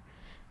her,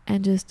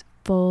 and just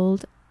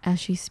fold as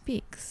she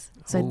speaks.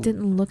 So I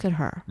didn't look at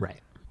her.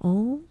 Right.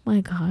 Oh my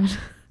God.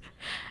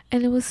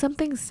 And it was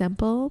something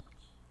simple.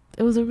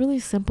 It was a really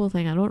simple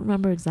thing. I don't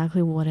remember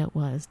exactly what it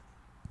was,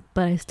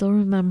 but I still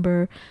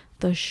remember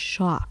the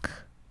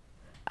shock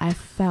I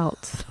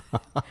felt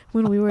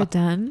when we were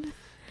done.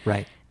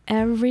 Right.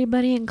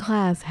 everybody in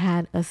class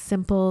had a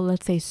simple,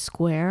 let's say,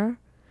 square,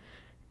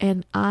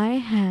 and I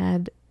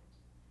had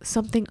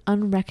something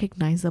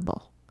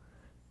unrecognizable.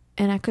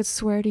 And I could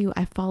swear to you,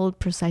 I followed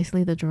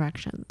precisely the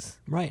directions.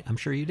 Right. I'm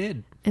sure you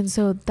did. And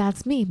so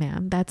that's me,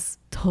 man. That's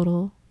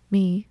total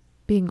me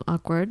being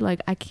awkward.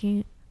 Like, I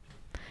can't,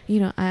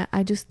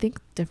 I just think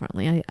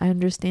differently. I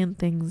understand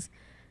things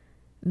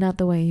not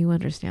the way you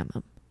understand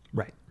them.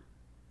 Right.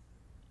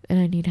 And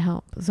I need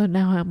help. So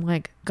now I'm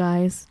like,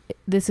 guys,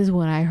 this is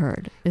what I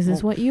heard. Is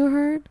this what you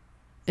heard?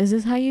 Is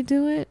this how you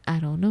do it? I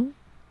don't know.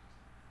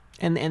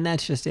 And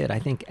that's just it. I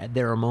think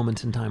there are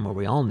moments in time where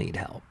we all need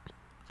help.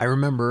 I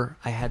remember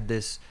I had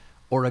this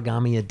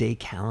origami a day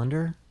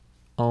calendar.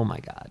 Oh my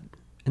God.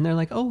 And they're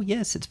like, oh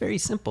yes, it's very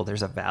simple.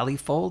 There's a valley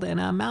fold and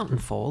a mountain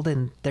fold.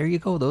 And there you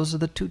go. Those are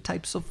the two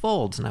types of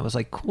folds. And I was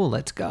like, cool,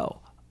 let's go.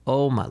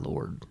 Oh my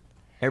Lord.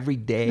 Every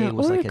day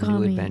was like a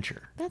new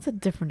adventure. That's a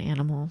different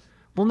animal.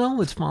 Well,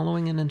 no, it's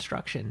following an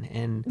instruction.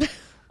 And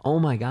oh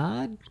my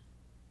God,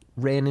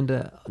 ran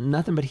into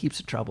nothing but heaps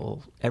of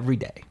trouble every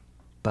day.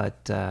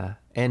 But,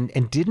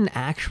 and didn't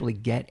actually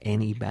get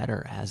any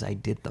better as I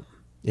did them.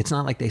 It's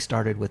not like they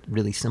started with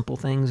really simple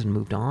things and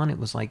moved on. It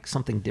was like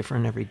something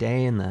different every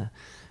day, and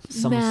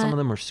some of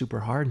them were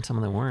super hard and some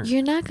of them weren't.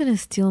 You're not gonna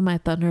steal my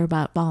thunder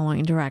about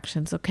following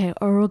directions, okay?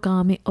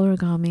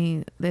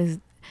 Origami is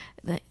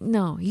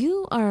no.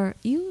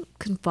 You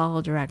can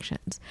follow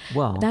directions.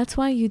 Well, that's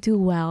why you do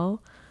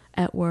well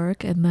at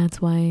work, and that's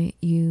why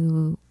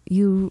you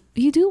do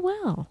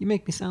well. You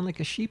make me sound like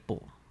a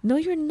sheeple. No,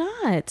 you're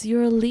not.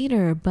 You're a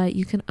leader, but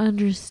you can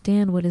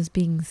understand what is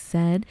being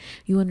said.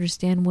 You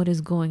understand what is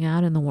going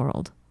on in the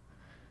world.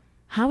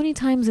 How many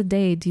times a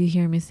day do you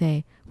hear me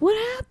say, "What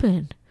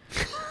happened?"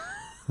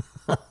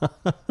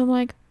 I'm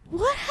like,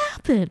 "What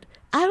happened?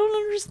 I don't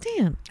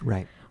understand."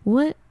 Right.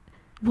 What?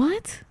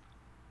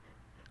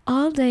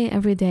 All day,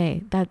 every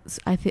day. That's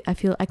I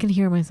feel I can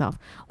hear myself.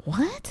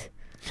 What?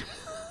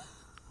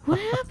 What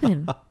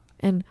happened?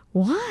 And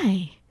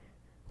why?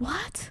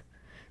 What?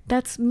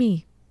 That's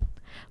me.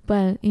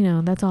 But,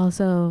 that's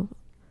also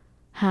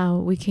how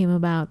we came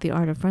about the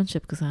art of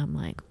friendship, because I'm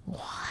like,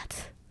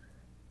 what?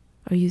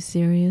 Are you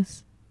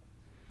serious?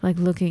 Like,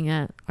 looking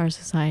at our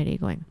society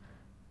going,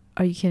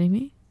 are you kidding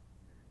me?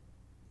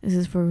 Is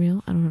this for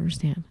real? I don't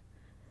understand.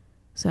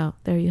 So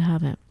there you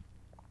have it.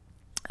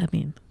 I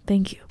mean,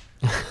 thank you.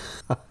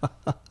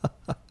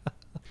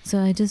 So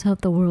I just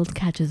hope the world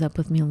catches up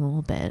with me a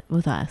little bit,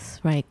 with us,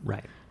 right?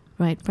 Right.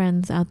 Right,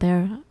 friends out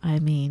there? I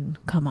mean,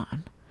 come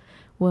on.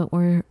 What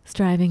we're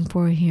striving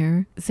for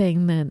here,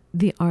 saying that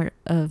the art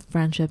of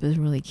friendship is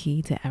really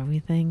key to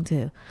everything,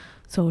 to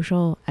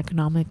social,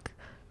 economic,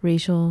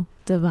 racial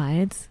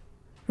divides.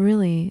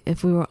 Really,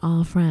 if we were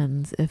all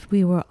friends, if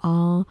we were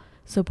all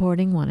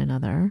supporting one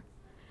another,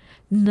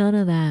 none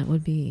of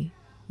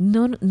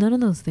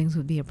those things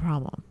would be a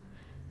problem.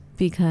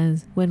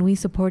 Because when we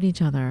support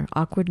each other,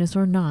 awkwardness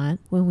or not,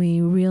 when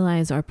we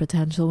realize our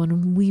potential,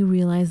 when we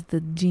realize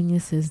the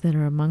geniuses that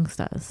are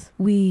amongst us,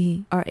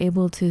 we are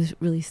able to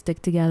really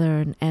stick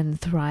together and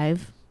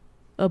thrive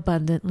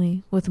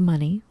abundantly with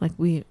money. Like,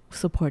 we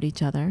support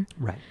each other.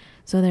 Right.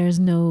 So there's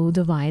no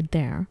divide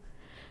there.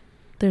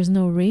 There's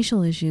no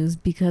racial issues,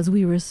 because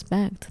we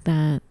respect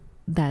that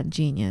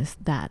genius,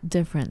 that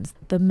difference,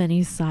 the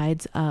many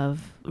sides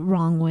of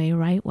wrong way,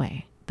 right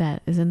way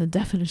that is in the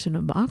definition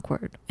of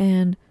awkward.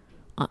 And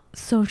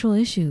social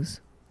issues,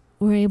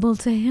 we're able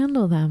to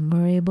handle them,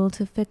 we're able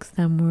to fix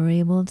them, we're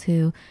able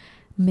to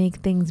make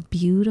things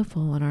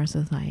beautiful in our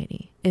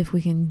society if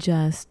we can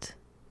just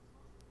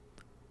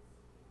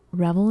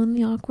revel in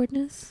the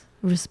awkwardness,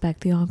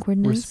 respect the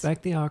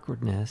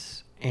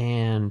awkwardness,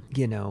 and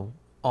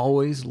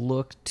always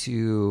look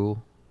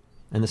to,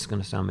 and this is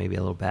going to sound maybe a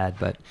little bad,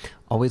 but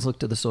always look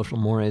to the social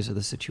mores of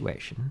the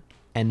situation,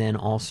 and then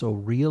also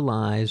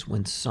realize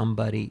when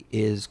somebody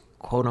is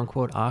quote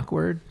unquote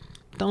awkward.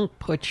 Don't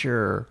put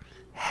your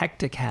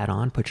hectic hat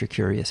on, put your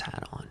curious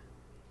hat on.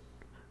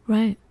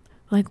 Right.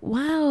 Like,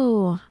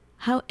 wow,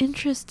 how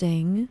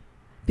interesting,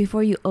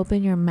 before you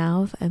open your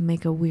mouth and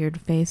make a weird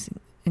face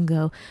and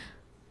go,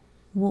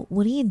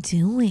 what are you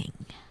doing?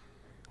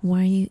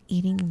 Why are you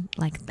eating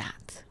like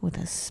that? With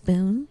a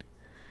spoon?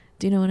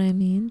 Do you know what I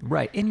mean?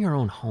 Right. In your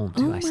own home,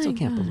 too. Oh, I still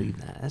can't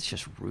believe that. That's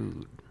just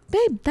rude.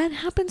 Babe, that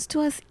happens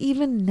to us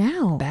even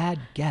now. Bad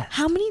guess.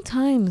 How many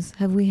times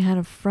have we had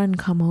a friend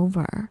come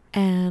over,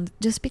 and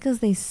just because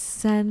they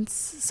sense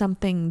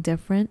something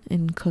different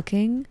in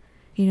cooking,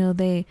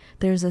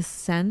 there's a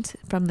scent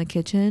from the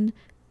kitchen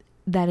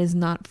that is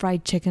not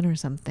fried chicken or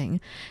something.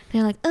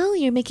 They're like, "Oh,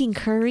 you're making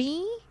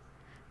curry?"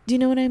 Do you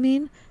know what I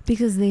mean?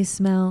 Because they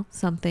smell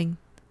something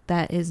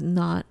that is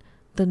not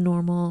the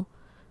normal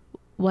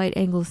white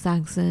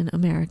Anglo-Saxon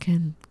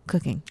American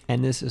cooking.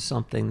 And this is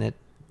something that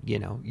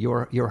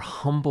your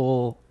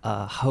humble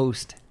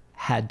host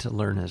had to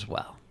learn as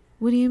well.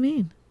 What do you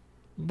mean?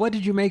 What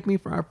did you make me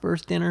for our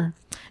first dinner?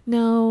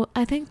 No,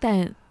 I think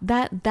that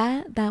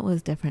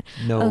was different.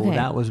 No, okay.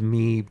 that was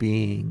me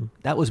being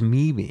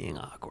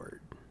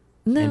awkward.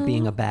 and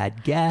being a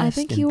bad guest. I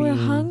think you were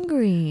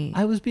hungry.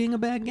 I was being a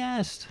bad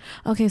guest.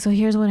 Okay, so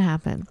here's what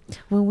happened.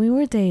 When we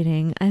were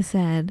dating, I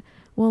said,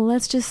 well,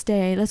 let's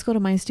go to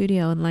my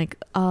studio and like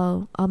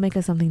I'll make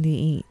us something to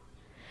eat.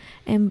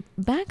 And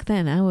back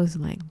then I was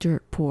like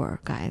dirt poor,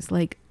 guys.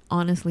 Like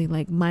honestly,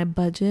 like my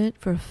budget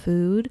for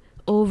food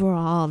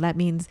overall, that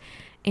means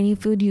any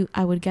food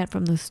I would get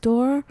from the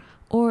store,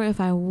 or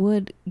if I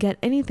would get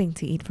anything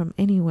to eat from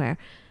anywhere.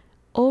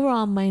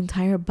 Overall, my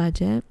entire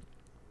budget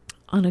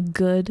on a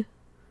good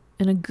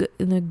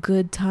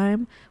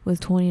time was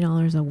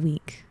 $20 a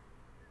week.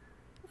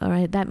 All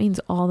right, that means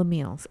all the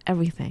meals,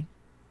 everything,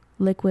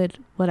 liquid,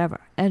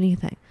 whatever,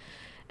 anything.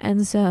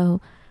 And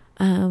so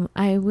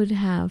I would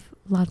have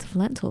lots of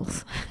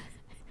lentils.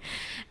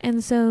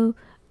 And so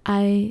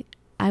I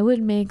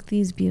would make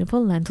these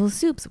beautiful lentil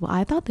soups. Well,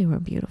 I thought they were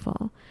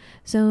beautiful.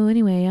 So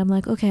anyway, I'm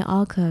like, okay,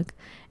 I'll cook.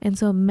 And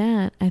so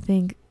Matt, I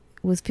think,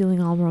 was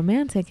feeling all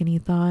romantic, and he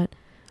thought,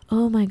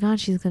 oh my God,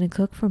 she's going to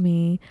cook for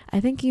me. I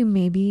think you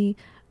maybe,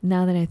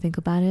 now that I think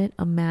about it,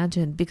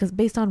 imagine, because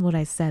based on what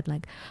I said,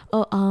 like,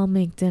 oh, I'll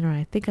make dinner.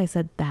 I think I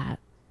said that,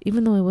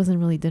 even though it wasn't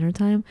really dinner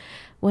time.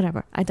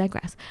 Whatever, I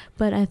digress.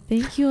 But I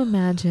think you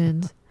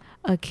imagined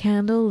a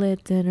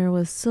candlelit dinner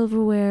with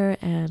silverware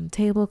and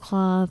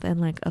tablecloth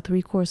and like a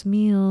 3-course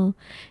meal,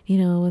 you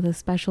know, with a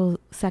special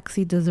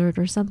sexy dessert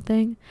or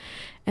something.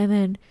 And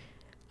then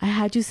I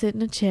had you sit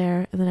in a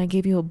chair, and then I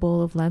gave you a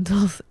bowl of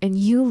lentils, and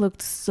you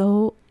looked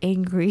so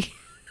angry.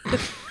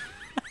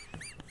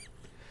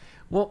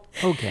 Well,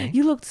 okay.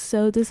 You looked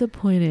so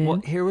disappointed.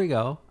 Well, here we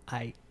go.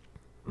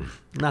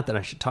 Not that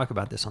I should talk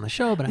about this on the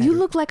show, but you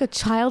looked like a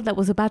child that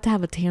was about to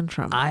have a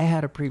tantrum. I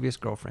had a previous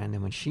girlfriend,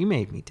 and when she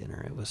made me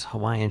dinner, it was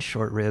Hawaiian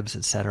short ribs,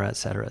 et cetera, et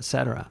cetera, et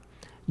cetera.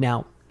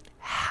 Now,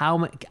 how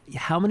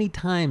many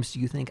times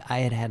do you think I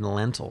had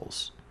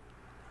lentils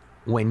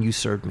when you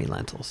served me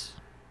lentils?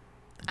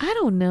 I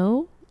don't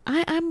know.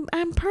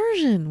 I'm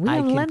Persian. We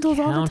have lentils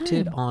all the time. I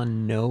counted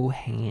on no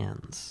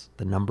hands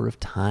the number of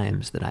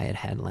times that I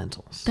had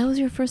lentils. That was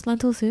your first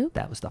lentil soup?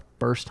 That was the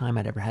first time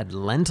I'd ever had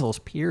lentils,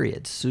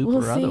 period, soup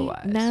or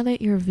otherwise. Now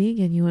that you're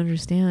vegan, you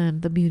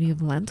understand the beauty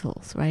of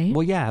lentils, right?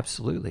 Well, yeah,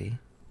 absolutely.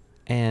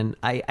 And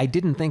I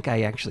didn't think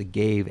I actually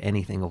gave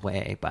anything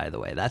away, by the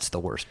way. That's the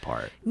worst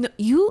part. No,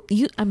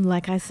 I'm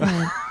like I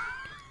said,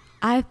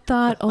 I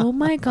thought, oh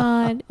my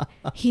God,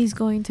 he's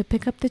going to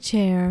pick up the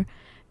chair,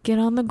 get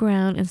on the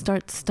ground, and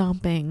start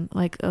stomping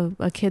like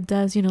a kid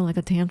does, you know, like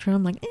a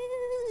tantrum, like.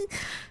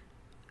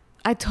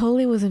 I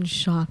totally was in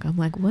shock. I'm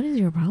like, what is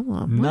your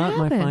problem? Not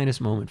my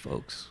finest moment,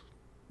 folks.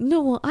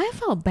 No, well, I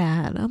felt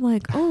bad. I'm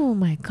like, oh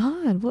my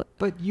God, what?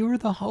 But you're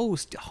the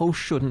host. Host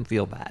shouldn't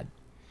feel bad.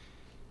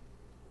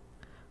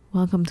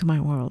 Welcome to my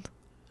world.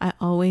 I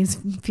always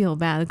feel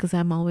bad because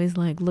I'm always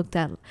like looked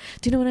at.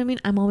 Do you know what I mean?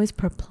 I'm always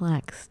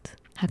perplexed.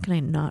 How can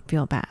I not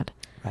feel bad?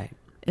 Right.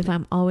 If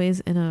I'm always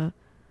in a,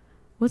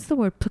 what's the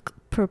word?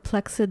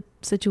 Perplexed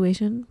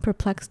situation?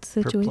 Perplexed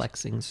situation?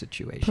 Perplexing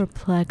situation.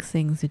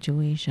 Perplexing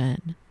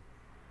situation.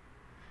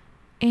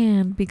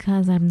 And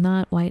because I'm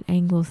not white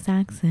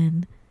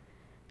Anglo-Saxon,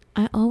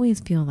 I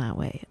always feel that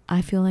way.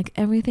 I feel like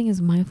everything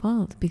is my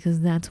fault because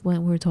that's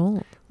what we're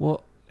told.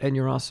 Well, and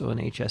you're also an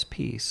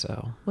HSP,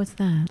 so. What's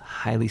that?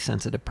 Highly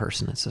sensitive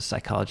person. It's a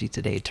Psychology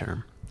Today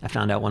term. I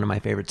found out one of my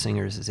favorite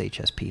singers is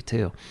HSP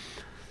too.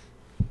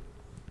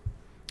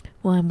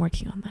 Well, I'm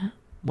working on that.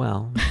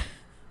 Well,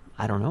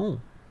 I don't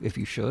know if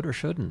you should or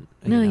shouldn't.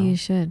 No, you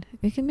should.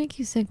 It can make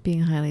you sick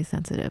being highly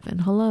sensitive.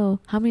 And hello,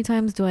 how many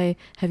times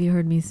have you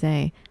heard me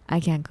say, I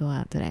can't go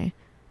out today?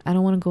 I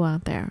don't want to go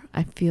out there.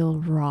 I feel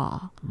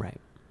raw. Right.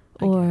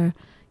 Or,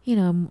 you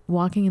know, I'm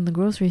walking in the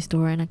grocery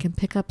store and I can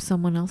pick up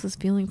someone else's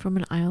feeling from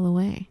an aisle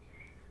away.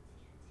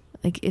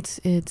 Like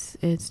it's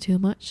too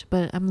much,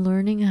 but I'm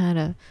learning how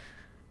to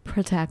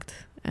protect.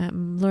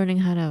 I'm learning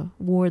how to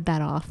ward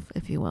that off,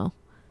 if you will.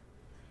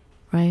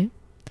 Right?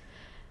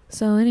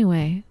 So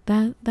anyway,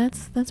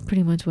 that's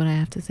pretty much what I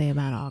have to say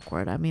about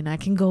awkward. I mean, I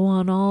can go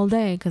on all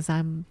day because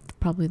I'm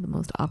probably the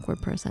most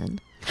awkward person.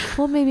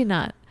 Well, maybe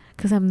not,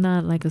 because I'm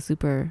not like a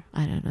super,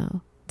 I don't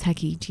know,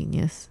 techie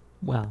genius.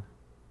 Well.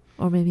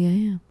 Or maybe I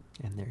am.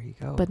 And there you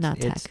go. But not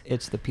tech.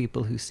 It's the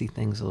people who see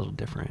things a little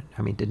different.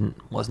 I mean,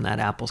 wasn't that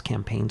Apple's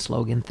campaign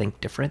slogan, think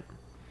different?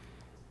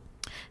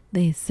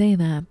 They say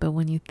that, but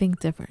when you think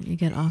different, you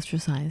get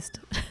ostracized.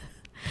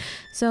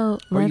 So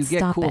or let's stop it. Or you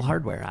get cool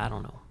hardware. I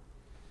don't know.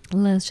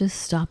 Let's just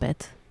stop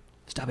it.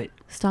 Stop it.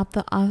 Stop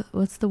the,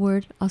 what's the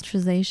word?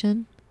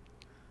 Ostracization?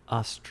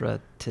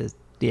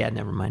 Yeah,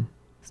 never mind.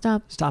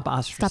 Stop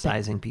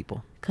ostracizing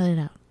people. Cut it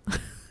out.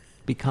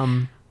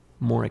 Become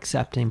more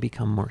accepting,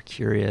 become more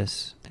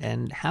curious,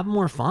 and have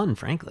more fun,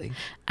 frankly.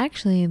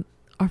 Actually,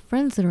 our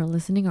friends that are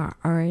listening are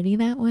already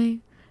that way,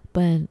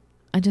 but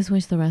I just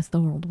wish the rest of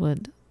the world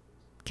would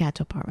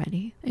catch up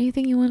already.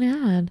 Anything you want to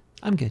add?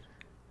 I'm good.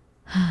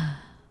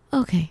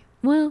 Okay.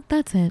 Well,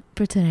 that's it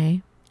for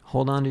today.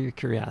 Hold on to your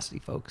curiosity,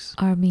 folks.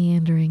 Our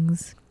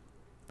meanderings.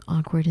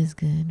 Awkward is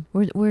good.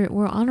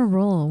 We're on a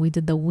roll. We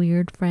did the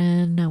weird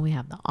friend. Now we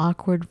have the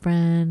awkward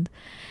friend.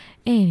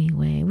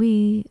 Anyway,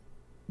 we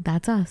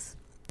that's us.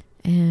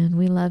 And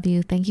we love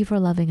you. Thank you for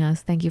loving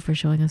us. Thank you for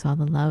showing us all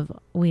the love.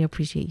 We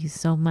appreciate you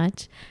so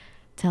much.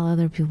 Tell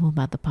other people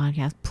about the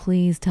podcast.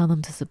 Please tell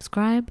them to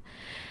subscribe.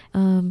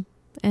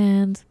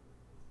 And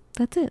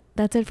that's it.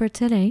 That's it for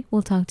today.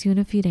 We'll talk to you in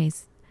a few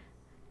days.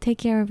 Take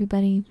care,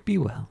 everybody. Be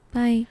well.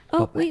 Bye.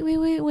 Oh,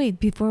 Bye-bye. wait.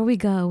 Before we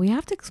go, we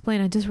have to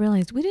explain. I just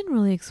realized we didn't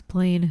really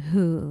explain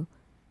who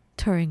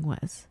Turing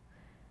was.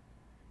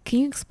 Can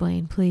you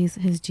explain, please,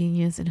 his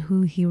genius and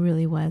who he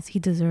really was? He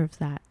deserves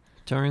that.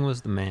 Turing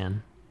was the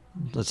man.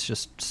 Let's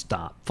just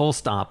stop. Full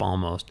stop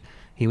almost.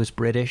 He was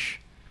British.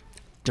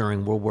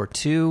 During World War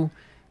II,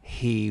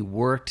 he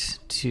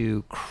worked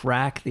to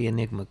crack the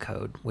Enigma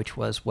code, which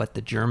was what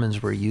the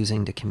Germans were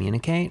using to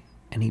communicate,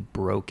 and he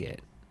broke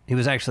it. He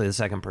was actually the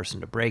second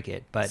person to break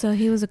it, but So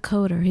he was a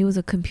coder. He was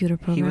a computer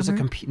programmer.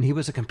 he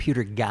was a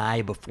computer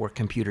guy before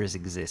computers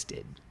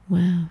existed.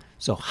 Wow.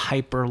 So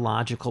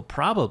hyperlogical,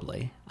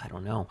 probably. I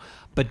don't know.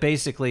 But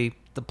basically,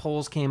 the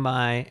Poles came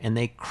by and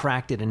they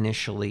cracked it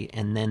initially,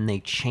 and then they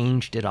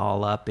changed it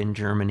all up in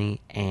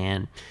Germany,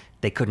 and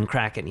they couldn't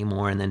crack it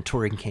anymore. And then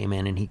Turing came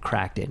in and he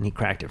cracked it, and he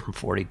cracked it from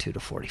 42 to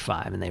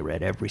 45, and they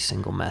read every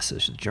single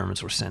message the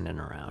Germans were sending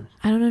around.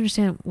 I don't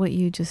understand what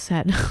you just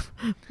said.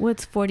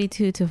 What's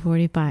 42 to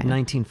 45?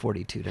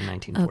 1942 to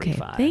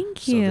 1945. Okay,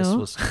 thank you. So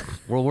this was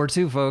World War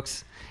II,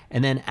 folks.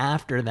 And then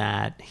after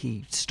that,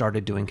 he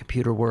started doing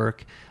computer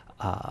work,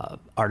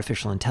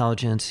 artificial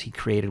intelligence. He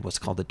created what's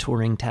called the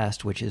Turing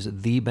test, which is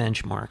the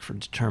benchmark for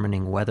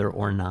determining whether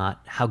or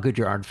not how good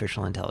your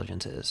artificial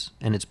intelligence is.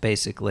 And it's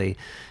basically,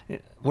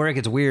 where it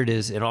gets weird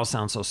is it all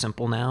sounds so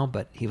simple now,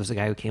 but he was the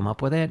guy who came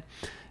up with it.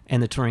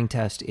 And the Turing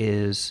test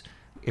is,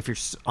 if you're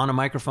on a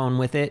microphone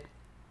with it,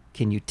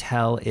 can you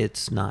tell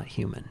it's not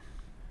human?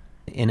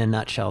 In a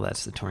nutshell,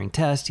 that's the Turing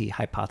test. He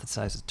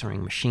hypothesized the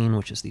Turing machine,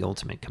 which is the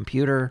ultimate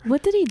computer.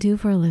 What did he do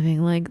for a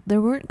living? Like,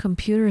 there weren't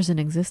computers in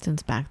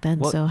existence back then,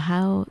 Well, so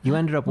how... You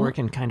ended up what-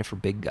 working kind of for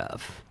Big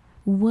Gov.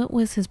 What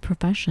was his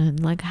profession?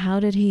 Like, how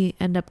did he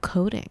end up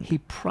coding? He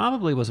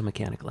probably was a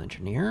mechanical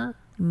engineer,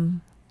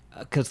 Mm.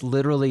 because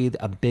literally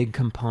a big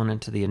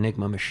component to the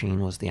Enigma machine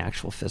was the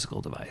actual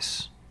physical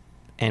device.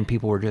 And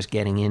people were just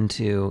getting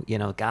into,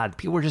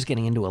 people were just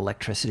getting into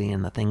electricity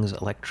and the things,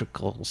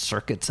 electrical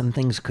circuits and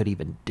things could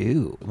even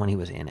do when he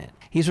was in it.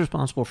 He's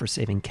responsible for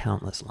saving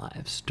countless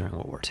lives during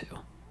World War II.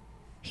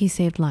 He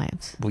saved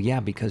lives. Well, yeah,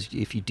 because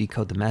if you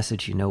decode the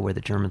message, you know where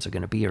the Germans are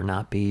going to be or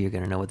not be. You're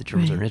going to know what the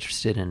Germans Right. are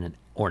interested in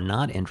or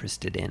not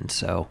interested in.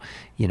 So,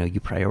 you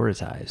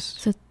prioritize.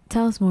 So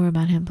tell us more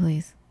about him,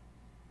 please.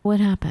 What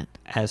happened?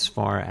 As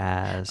far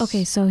as...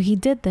 Okay, so he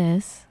did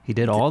this. He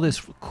did all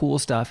this cool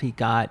stuff. He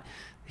got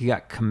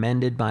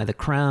commended by the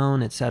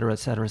crown, et cetera, et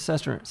cetera, et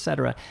cetera, et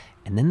cetera.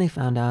 And then they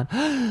found out,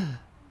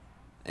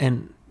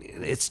 and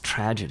it's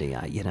tragedy.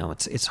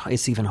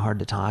 It's even hard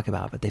to talk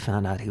about, but they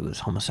found out he was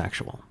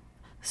homosexual.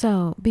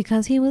 So,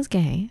 because he was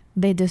gay,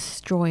 they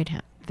destroyed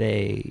him.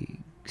 They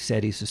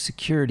said he's a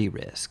security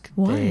risk.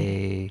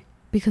 Why?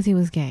 Because he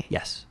was gay.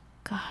 Yes.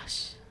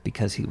 Gosh.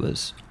 Because he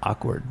was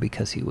awkward,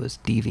 because he was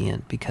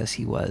deviant, because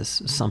he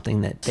was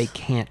something that they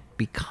can't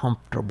be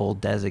comfortable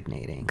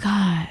designating.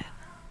 God.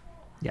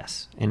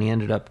 Yes. And he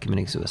ended up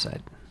committing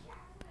suicide.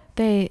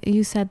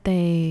 You said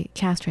they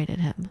castrated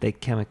him.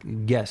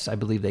 Yes, I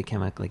believe they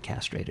chemically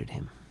castrated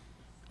him.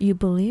 You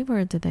believe,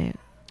 or did they?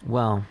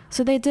 Well,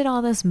 So they did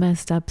all this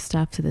messed up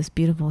stuff to this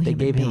beautiful they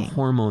human gave being. him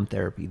hormone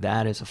therapy.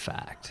 That is a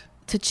fact.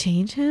 To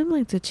change him?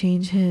 Like, to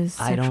change his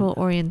I don't- sexual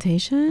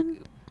orientation?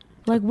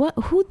 Like, what?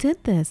 Who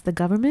did this? The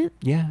government?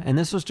 Yeah, and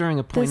this was during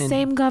a The point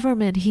same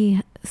government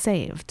he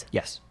saved.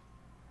 Yes.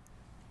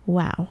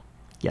 Wow.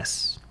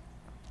 Yes.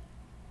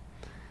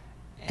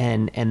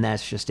 And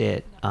that's just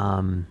it.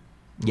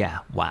 Yeah,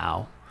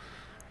 wow.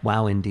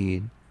 Wow,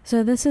 indeed.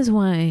 So this is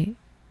why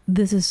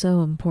this is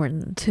so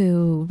important,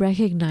 to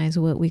recognize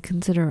what we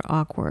consider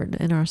awkward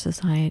in our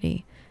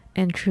society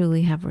and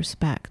truly have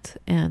respect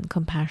and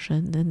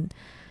compassion and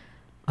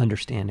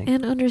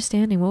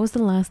Understanding. What was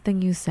the last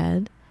thing you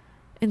said?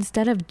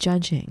 Instead of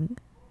judging,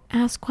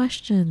 ask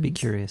questions. Be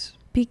curious.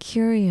 Be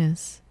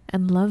curious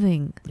and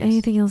loving. Yes.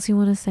 Anything else you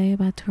want to say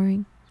about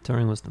Turing?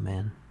 Turing was the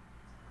man.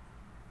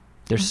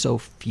 There's so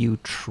few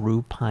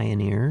true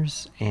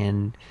pioneers,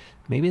 and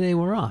maybe they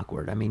were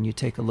awkward. I mean, you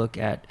take a look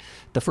at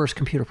the first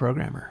computer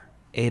programmer,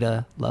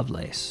 Ada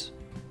Lovelace.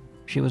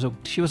 She was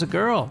a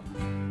girl.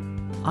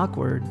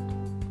 Awkward,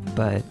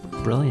 but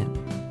brilliant.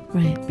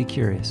 Right. Be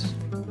curious.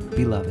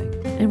 Be loving.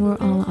 And we're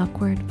all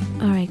awkward.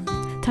 All right.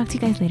 Talk to you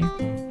guys later.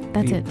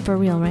 That's it. For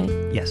real, right?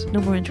 Yes.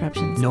 No more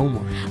interruptions. No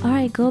more. All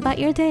right. Go about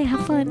your day.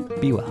 Have fun.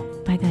 Be well.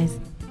 Bye, guys.